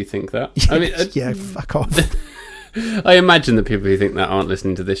show if you think that. I mean, yeah, fuck off. I imagine the people who think that aren't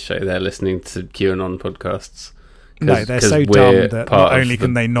listening to this show, they're listening to QAnon podcasts. No, they're so dumb that not only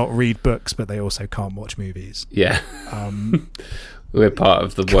can they not read books, but they also can't watch movies. Yeah. We're part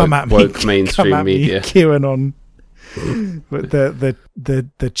of the woke mainstream media. QAnon. But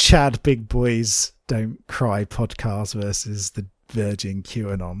the Chad Big Boys Don't Cry podcast versus the Virgin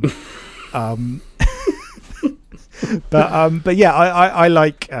QAnon. But yeah, I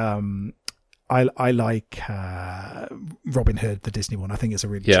like... I like Robin Hood, the Disney one. I think it's a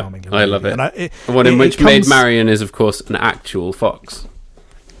really charming little movie. I love it. The one in which Maid Marian is, of course, an actual fox.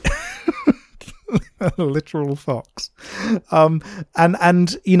 A literal fox.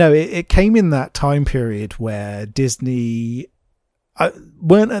 And it came in that time period where Disney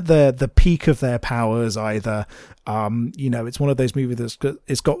weren't at the peak of their powers either. It's one of those movies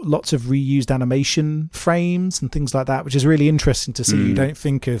it's got lots of reused animation frames and things like that, which is really interesting to see. You don't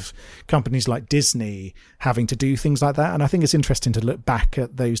think of companies like Disney having to do things like that, and I think it's interesting to look back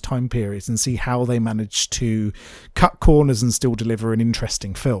at those time periods and see how they managed to cut corners and still deliver an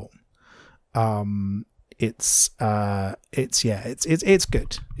interesting film. It's good.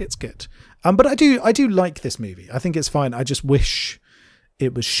 It's good. But I do like this movie. I think it's fine. I just wish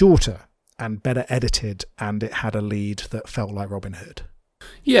it was shorter and better edited, and it had a lead that felt like Robin Hood.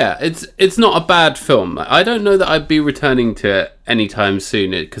 Yeah, it's not a bad film. I don't know that I'd be returning to it anytime soon,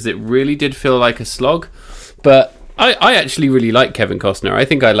 because it really did feel like a slog. But I actually really like Kevin Costner. I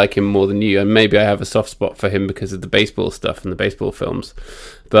think I like him more than you, and maybe I have a soft spot for him because of the baseball stuff and the baseball films.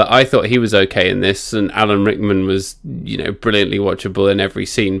 But I thought he was okay in this, and Alan Rickman was, brilliantly watchable in every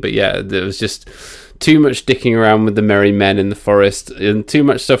scene. But yeah, there was just too much dicking around with the merry men in the forest, and too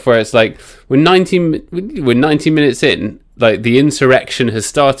much stuff where it's like, we're 90 minutes in, like the insurrection has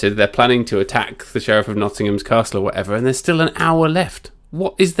started, they're planning to attack the Sheriff of Nottingham's castle or whatever, and there's still an hour left.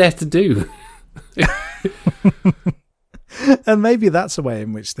 What is there to do? And maybe that's a way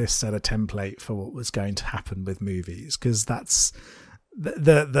in which this set a template for what was going to happen with movies, because that's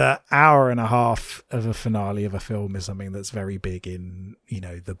the hour and a half of a finale of a film is something that's very big in,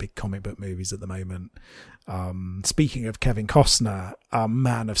 the big comic book movies at the moment. Speaking of Kevin Costner,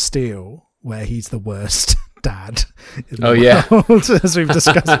 Man of Steel, where he's the worst dad in the world, as we've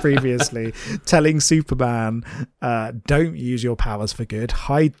discussed previously, telling Superman, don't use your powers for good,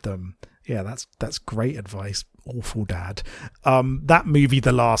 hide them. Yeah, that's great advice. Awful dad. That movie,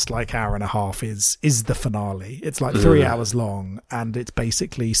 the last hour and a half is the finale. It's 3 hours long, and it's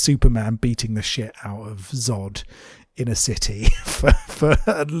basically Superman beating the shit out of Zod in a city for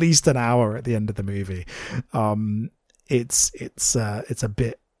at least an hour at the end of the movie. It's a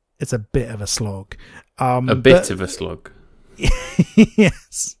bit of a slog. Of a slog.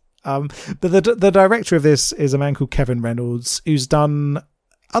 Yes. But the director of this is a man called Kevin Reynolds, who's done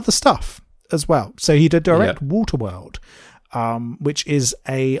other stuff as well. So he did direct Waterworld, which is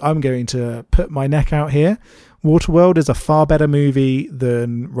I'm going to put my neck out here. Waterworld is a far better movie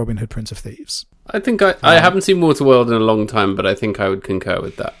than Robin Hood, Prince of Thieves. I think I haven't seen Waterworld in a long time, but I think I would concur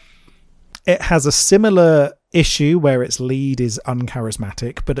with that. It has a similar issue where its lead is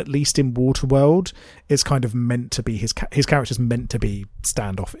uncharismatic, but at least in Waterworld, it's kind of meant to be his character's meant to be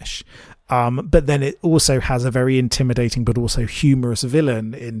standoffish. But then it also has a very intimidating but also humorous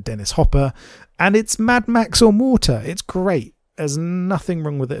villain in Dennis Hopper, and it's Mad Max on water. It's great. There's nothing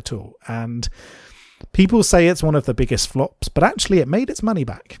wrong with it at all. And people say it's one of the biggest flops, but actually it made its money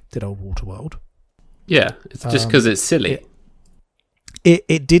back, did old Waterworld. Yeah, it's just because it's silly.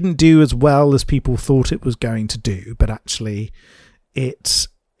 It didn't do as well as people thought it was going to do, but actually it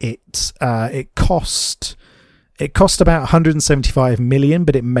cost about 175 million,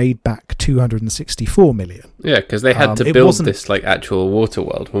 but it made back 264 million. Yeah, because they had to build this actual water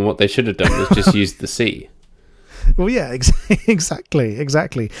world, when what they should have done was just use the sea. Well, yeah,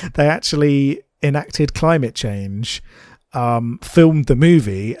 exactly. They actually enacted climate change, filmed the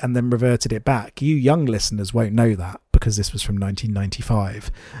movie, and then reverted it back. You young listeners won't know that because this was from 1995,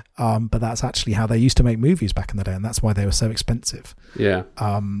 but that's actually how they used to make movies back in the day, and that's why they were so expensive. Yeah.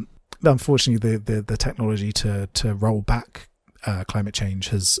 Unfortunately, the technology to roll back climate change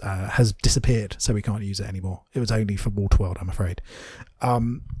has disappeared, so we can't use it anymore. It was only for Waterworld, I'm afraid.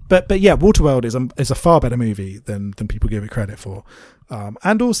 But yeah, Waterworld is a far better movie than people give it credit for.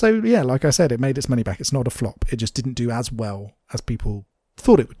 And also, yeah, like I said, it made its money back. It's not a flop. It just didn't do as well as people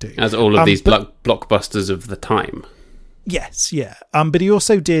thought it would do. As all of these blockbusters of the time. Yes, yeah. But he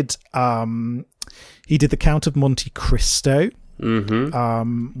also did The Count of Monte Cristo.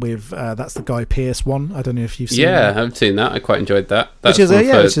 Mm-hmm. With that's the Guy Pearce one. I don't know if you've seen that. I've seen that. I quite enjoyed that. That's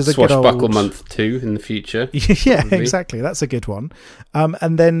which is a Swashbuckle Month 2 in the future. Yeah, probably. Exactly. That's a good one.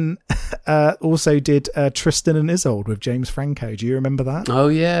 And then also did Tristan and Isolde with James Franco. Do you remember that? Oh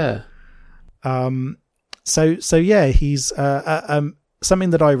yeah. So yeah, he's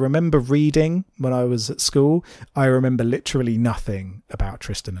something that I remember reading when I was at school. I remember literally nothing about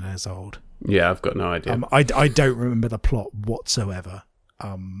Tristan and Isolde. Yeah, I've got no idea. I don't remember the plot whatsoever.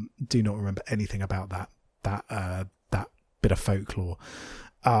 Do not remember anything about that bit of folklore.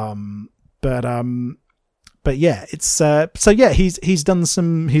 But yeah, it's so yeah. He's done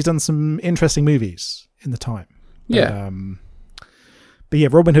some interesting movies in the time. Yeah. But yeah,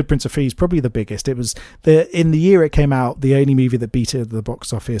 Robin Hood, Prince of Thieves, probably the biggest. It was in the year it came out, the only movie that beat it at the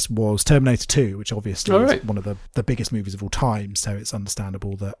box office was Terminator 2, which obviously is one of the biggest movies of all time. So it's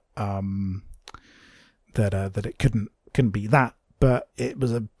understandable that that it couldn't beat that. But it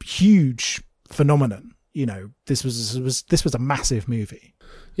was a huge phenomenon. You know, this was a massive movie.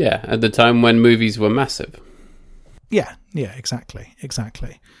 Yeah, at the time when movies were massive. Yeah, exactly.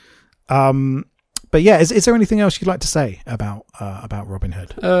 But yeah, is there anything else you'd like to say about Robin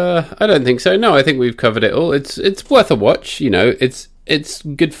Hood? I don't think so. No, I think we've covered it all. It's worth a watch. You know, it's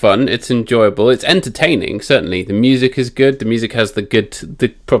good fun. It's enjoyable. It's entertaining. Certainly, the music is good. The music has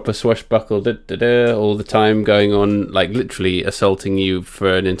the proper swashbuckle all the time going on, like literally assaulting you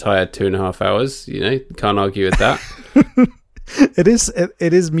for an entire 2.5 hours. You know, can't argue with that.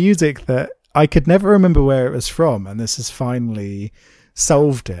 It is music that I could never remember where it was from, and this has finally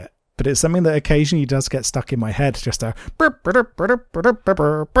solved it. But it's something that occasionally does get stuck in my head. Just a. That's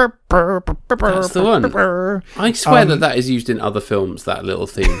the one. I swear that is used in other films. That little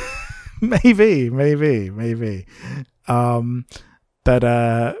theme. Maybe. But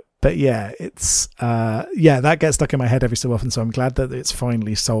yeah, it's that gets stuck in my head every so often. So I'm glad that it's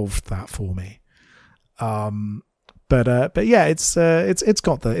finally solved that for me. But yeah, it's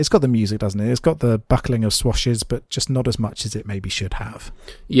got the music, doesn't it? It's got the buckling of swashes, but just not as much as it maybe should have.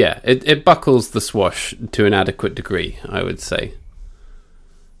 Yeah, it buckles the swash to an adequate degree, I would say.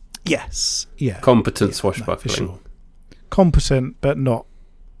 Yes, yeah, competent swashbuckling. No, for sure. competent but not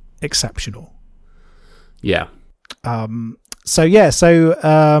exceptional. Yeah. So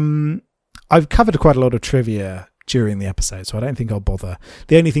I've covered quite a lot of trivia during the episode, so I don't think I'll bother.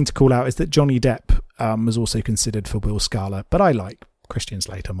 The only thing to call out is that Johnny Depp was also considered for Will Scarlet, but I like Christian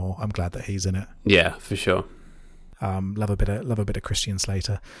Slater more. I'm glad that he's in it. Yeah, for sure. Love a bit of Christian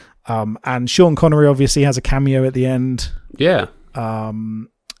Slater. And Sean Connery obviously has a cameo at the end. Yeah.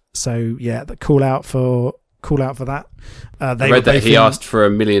 So yeah, call out for that. I read that he asked for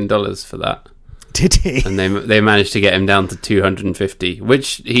 $1 million for that. Did he? And they managed to get him down to 250,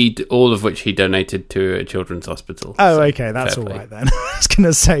 all of which he donated to a children's hospital. Oh, so okay, that's all right then. I was going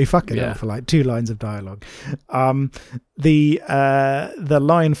to say fucking hell for like 2 lines of dialogue. The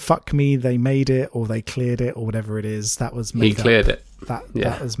line "fuck me," they made it or they cleared it or whatever it is. That was made. He cleared it.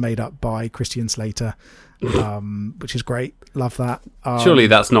 That was made up by Christian Slater, which is great. Love that. Surely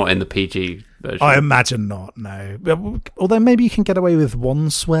that's not in the PG version. I imagine not. No, although maybe you can get away with one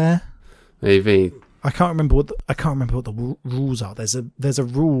swear. Maybe. I can't remember what the rules are. There's a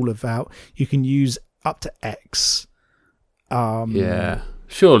rule about you can use up to X. Yeah.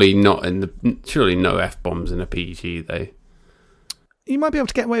 Surely no F-bombs in a PG though. You might be able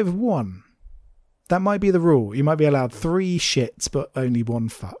to get away with 1. That might be the rule. You might be allowed 3 shits but only 1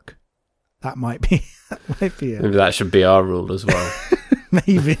 fuck. That might be it. Maybe that should be our rule as well.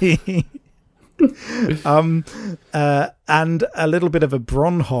 Maybe. And a little bit of a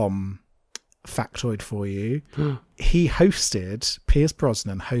Bronholm factoid for you. Pierce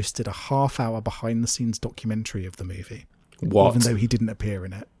Brosnan hosted a half-hour behind-the-scenes documentary of the movie. What? Even though he didn't appear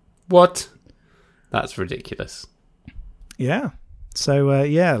in it. What? That's ridiculous. Yeah. So a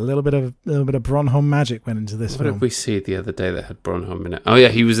little bit of Bronholm magic went into this film. What did we see the other day that had Bronholm in it? Oh yeah,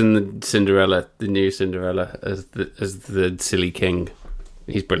 he was in the new Cinderella as the silly king.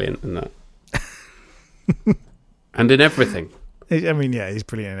 He's brilliant in that. And in everything. I mean, yeah, he's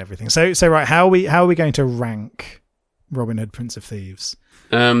brilliant in everything. So right, how are we going to rank Robin Hood, Prince of Thieves?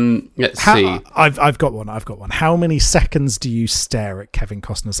 Let's see. I've got one. How many seconds do you stare at Kevin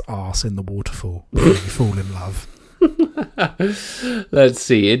Costner's arse in the waterfall before you fall in love? Let's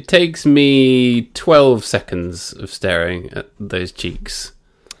see. It takes me 12 seconds of staring at those cheeks.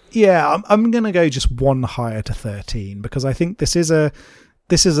 Yeah, I'm going to go just 1 higher to 13 because I think this is a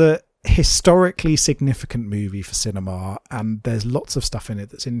historically significant movie for cinema, and there's lots of stuff in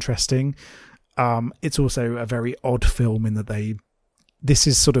it that's interesting. It's also a very odd film in that this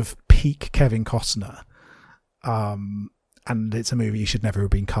is sort of peak Kevin Costner, and it's a movie you should never have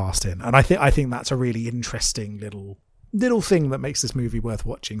been cast in. And I think that's a really interesting little thing that makes this movie worth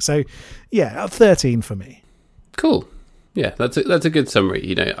watching. So yeah, 13 for me. Cool. Yeah, that's a good summary.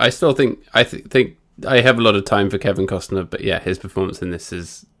 You know, I still think I have a lot of time for Kevin Costner, but yeah, his performance in this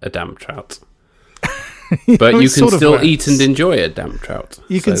is a damn trout. But you can still eat and enjoy a damn trout.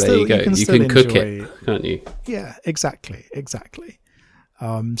 There you go. You can cook it, can't you? Yeah, exactly.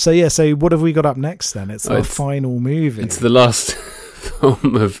 So what have we got up next then? It's our final movie. It's the last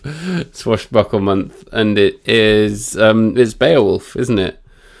film of Swashbuckle Month, and it is it's Beowulf, isn't it?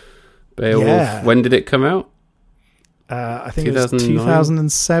 Beowulf. Yeah. When did it come out? I think it was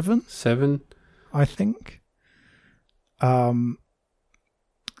 2007. 7. I think.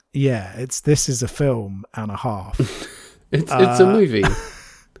 Yeah, this is a film and a half. It's a movie.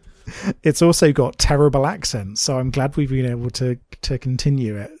 It's also got terrible accents, so I'm glad we've been able to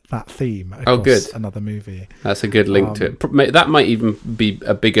continue that theme across another movie. That's a good link to it. That might even be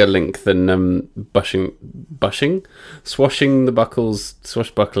a bigger link than swashing the buckles,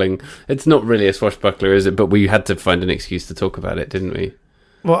 swashbuckling. It's not really a swashbuckler, is it? But we had to find an excuse to talk about it, didn't we?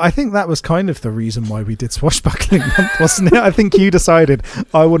 Well, I think that was kind of the reason why we did Swashbuckling Month, wasn't it? I think you decided,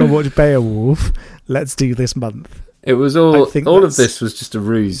 I want to watch Beowulf. Let's do this month. It was all of this was just a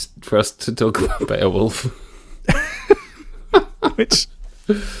ruse for us to talk about Beowulf. Which,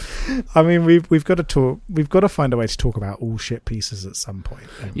 I mean, we've got to find a way to talk about all shit pieces at some point.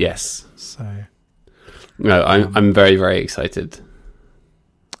 Yes. So, no, I'm very, very excited.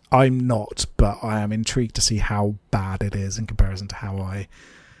 I'm not, but I am intrigued to see how bad it is in comparison to how I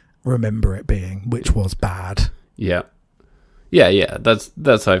remember it being, which was bad. Yeah.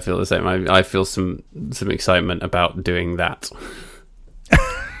 That's how I feel the same. I feel some excitement about doing that.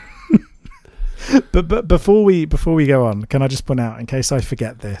 But before we go on, can I just point out, in case I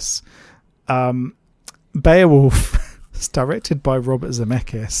forget this, Beowulf is directed by Robert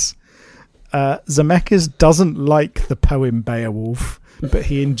Zemeckis. Zemeckis doesn't like the poem Beowulf, but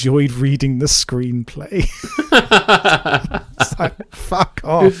he enjoyed reading the screenplay. It's like, fuck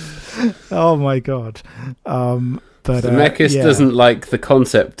off. Oh my god. But Zemeckis doesn't like the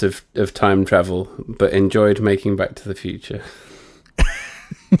concept of time travel, but enjoyed making Back to the Future.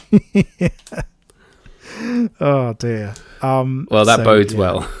 Oh dear. Well, that bodes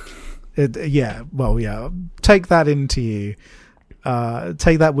well. Take that into you.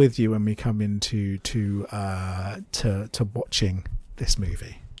 Take that with you when we come into to watching this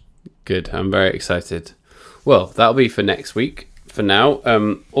movie. Good. I'm very excited. Well, that'll be for next week. For now,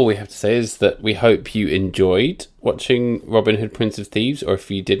 all we have to say is that we hope you enjoyed watching Robin Hood, Prince of Thieves, or if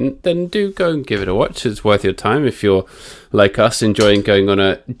you didn't, then do go and give it a watch. It's worth your time if you're, like us, enjoying going on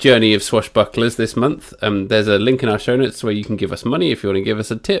a journey of swashbucklers this month. There's a link in our show notes where you can give us money if you want to give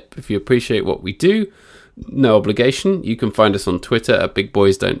us a tip, if you appreciate what we do. No obligation. You can find us on Twitter at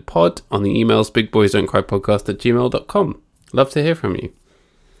BigBoysDon'tPod, on the emails bigboysdon'tcrypodcast@gmail.com. Love to hear from you.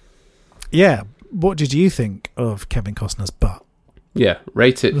 Yeah. What did you think of Kevin Costner's butt? Yeah,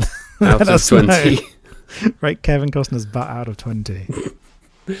 rate it out of 20. Rate Kevin Costner's butt out of 20.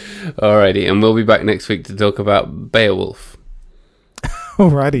 Alrighty, and we'll be back next week to talk about Beowulf.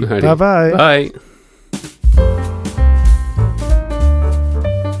 Alrighty. Bye-bye. Bye.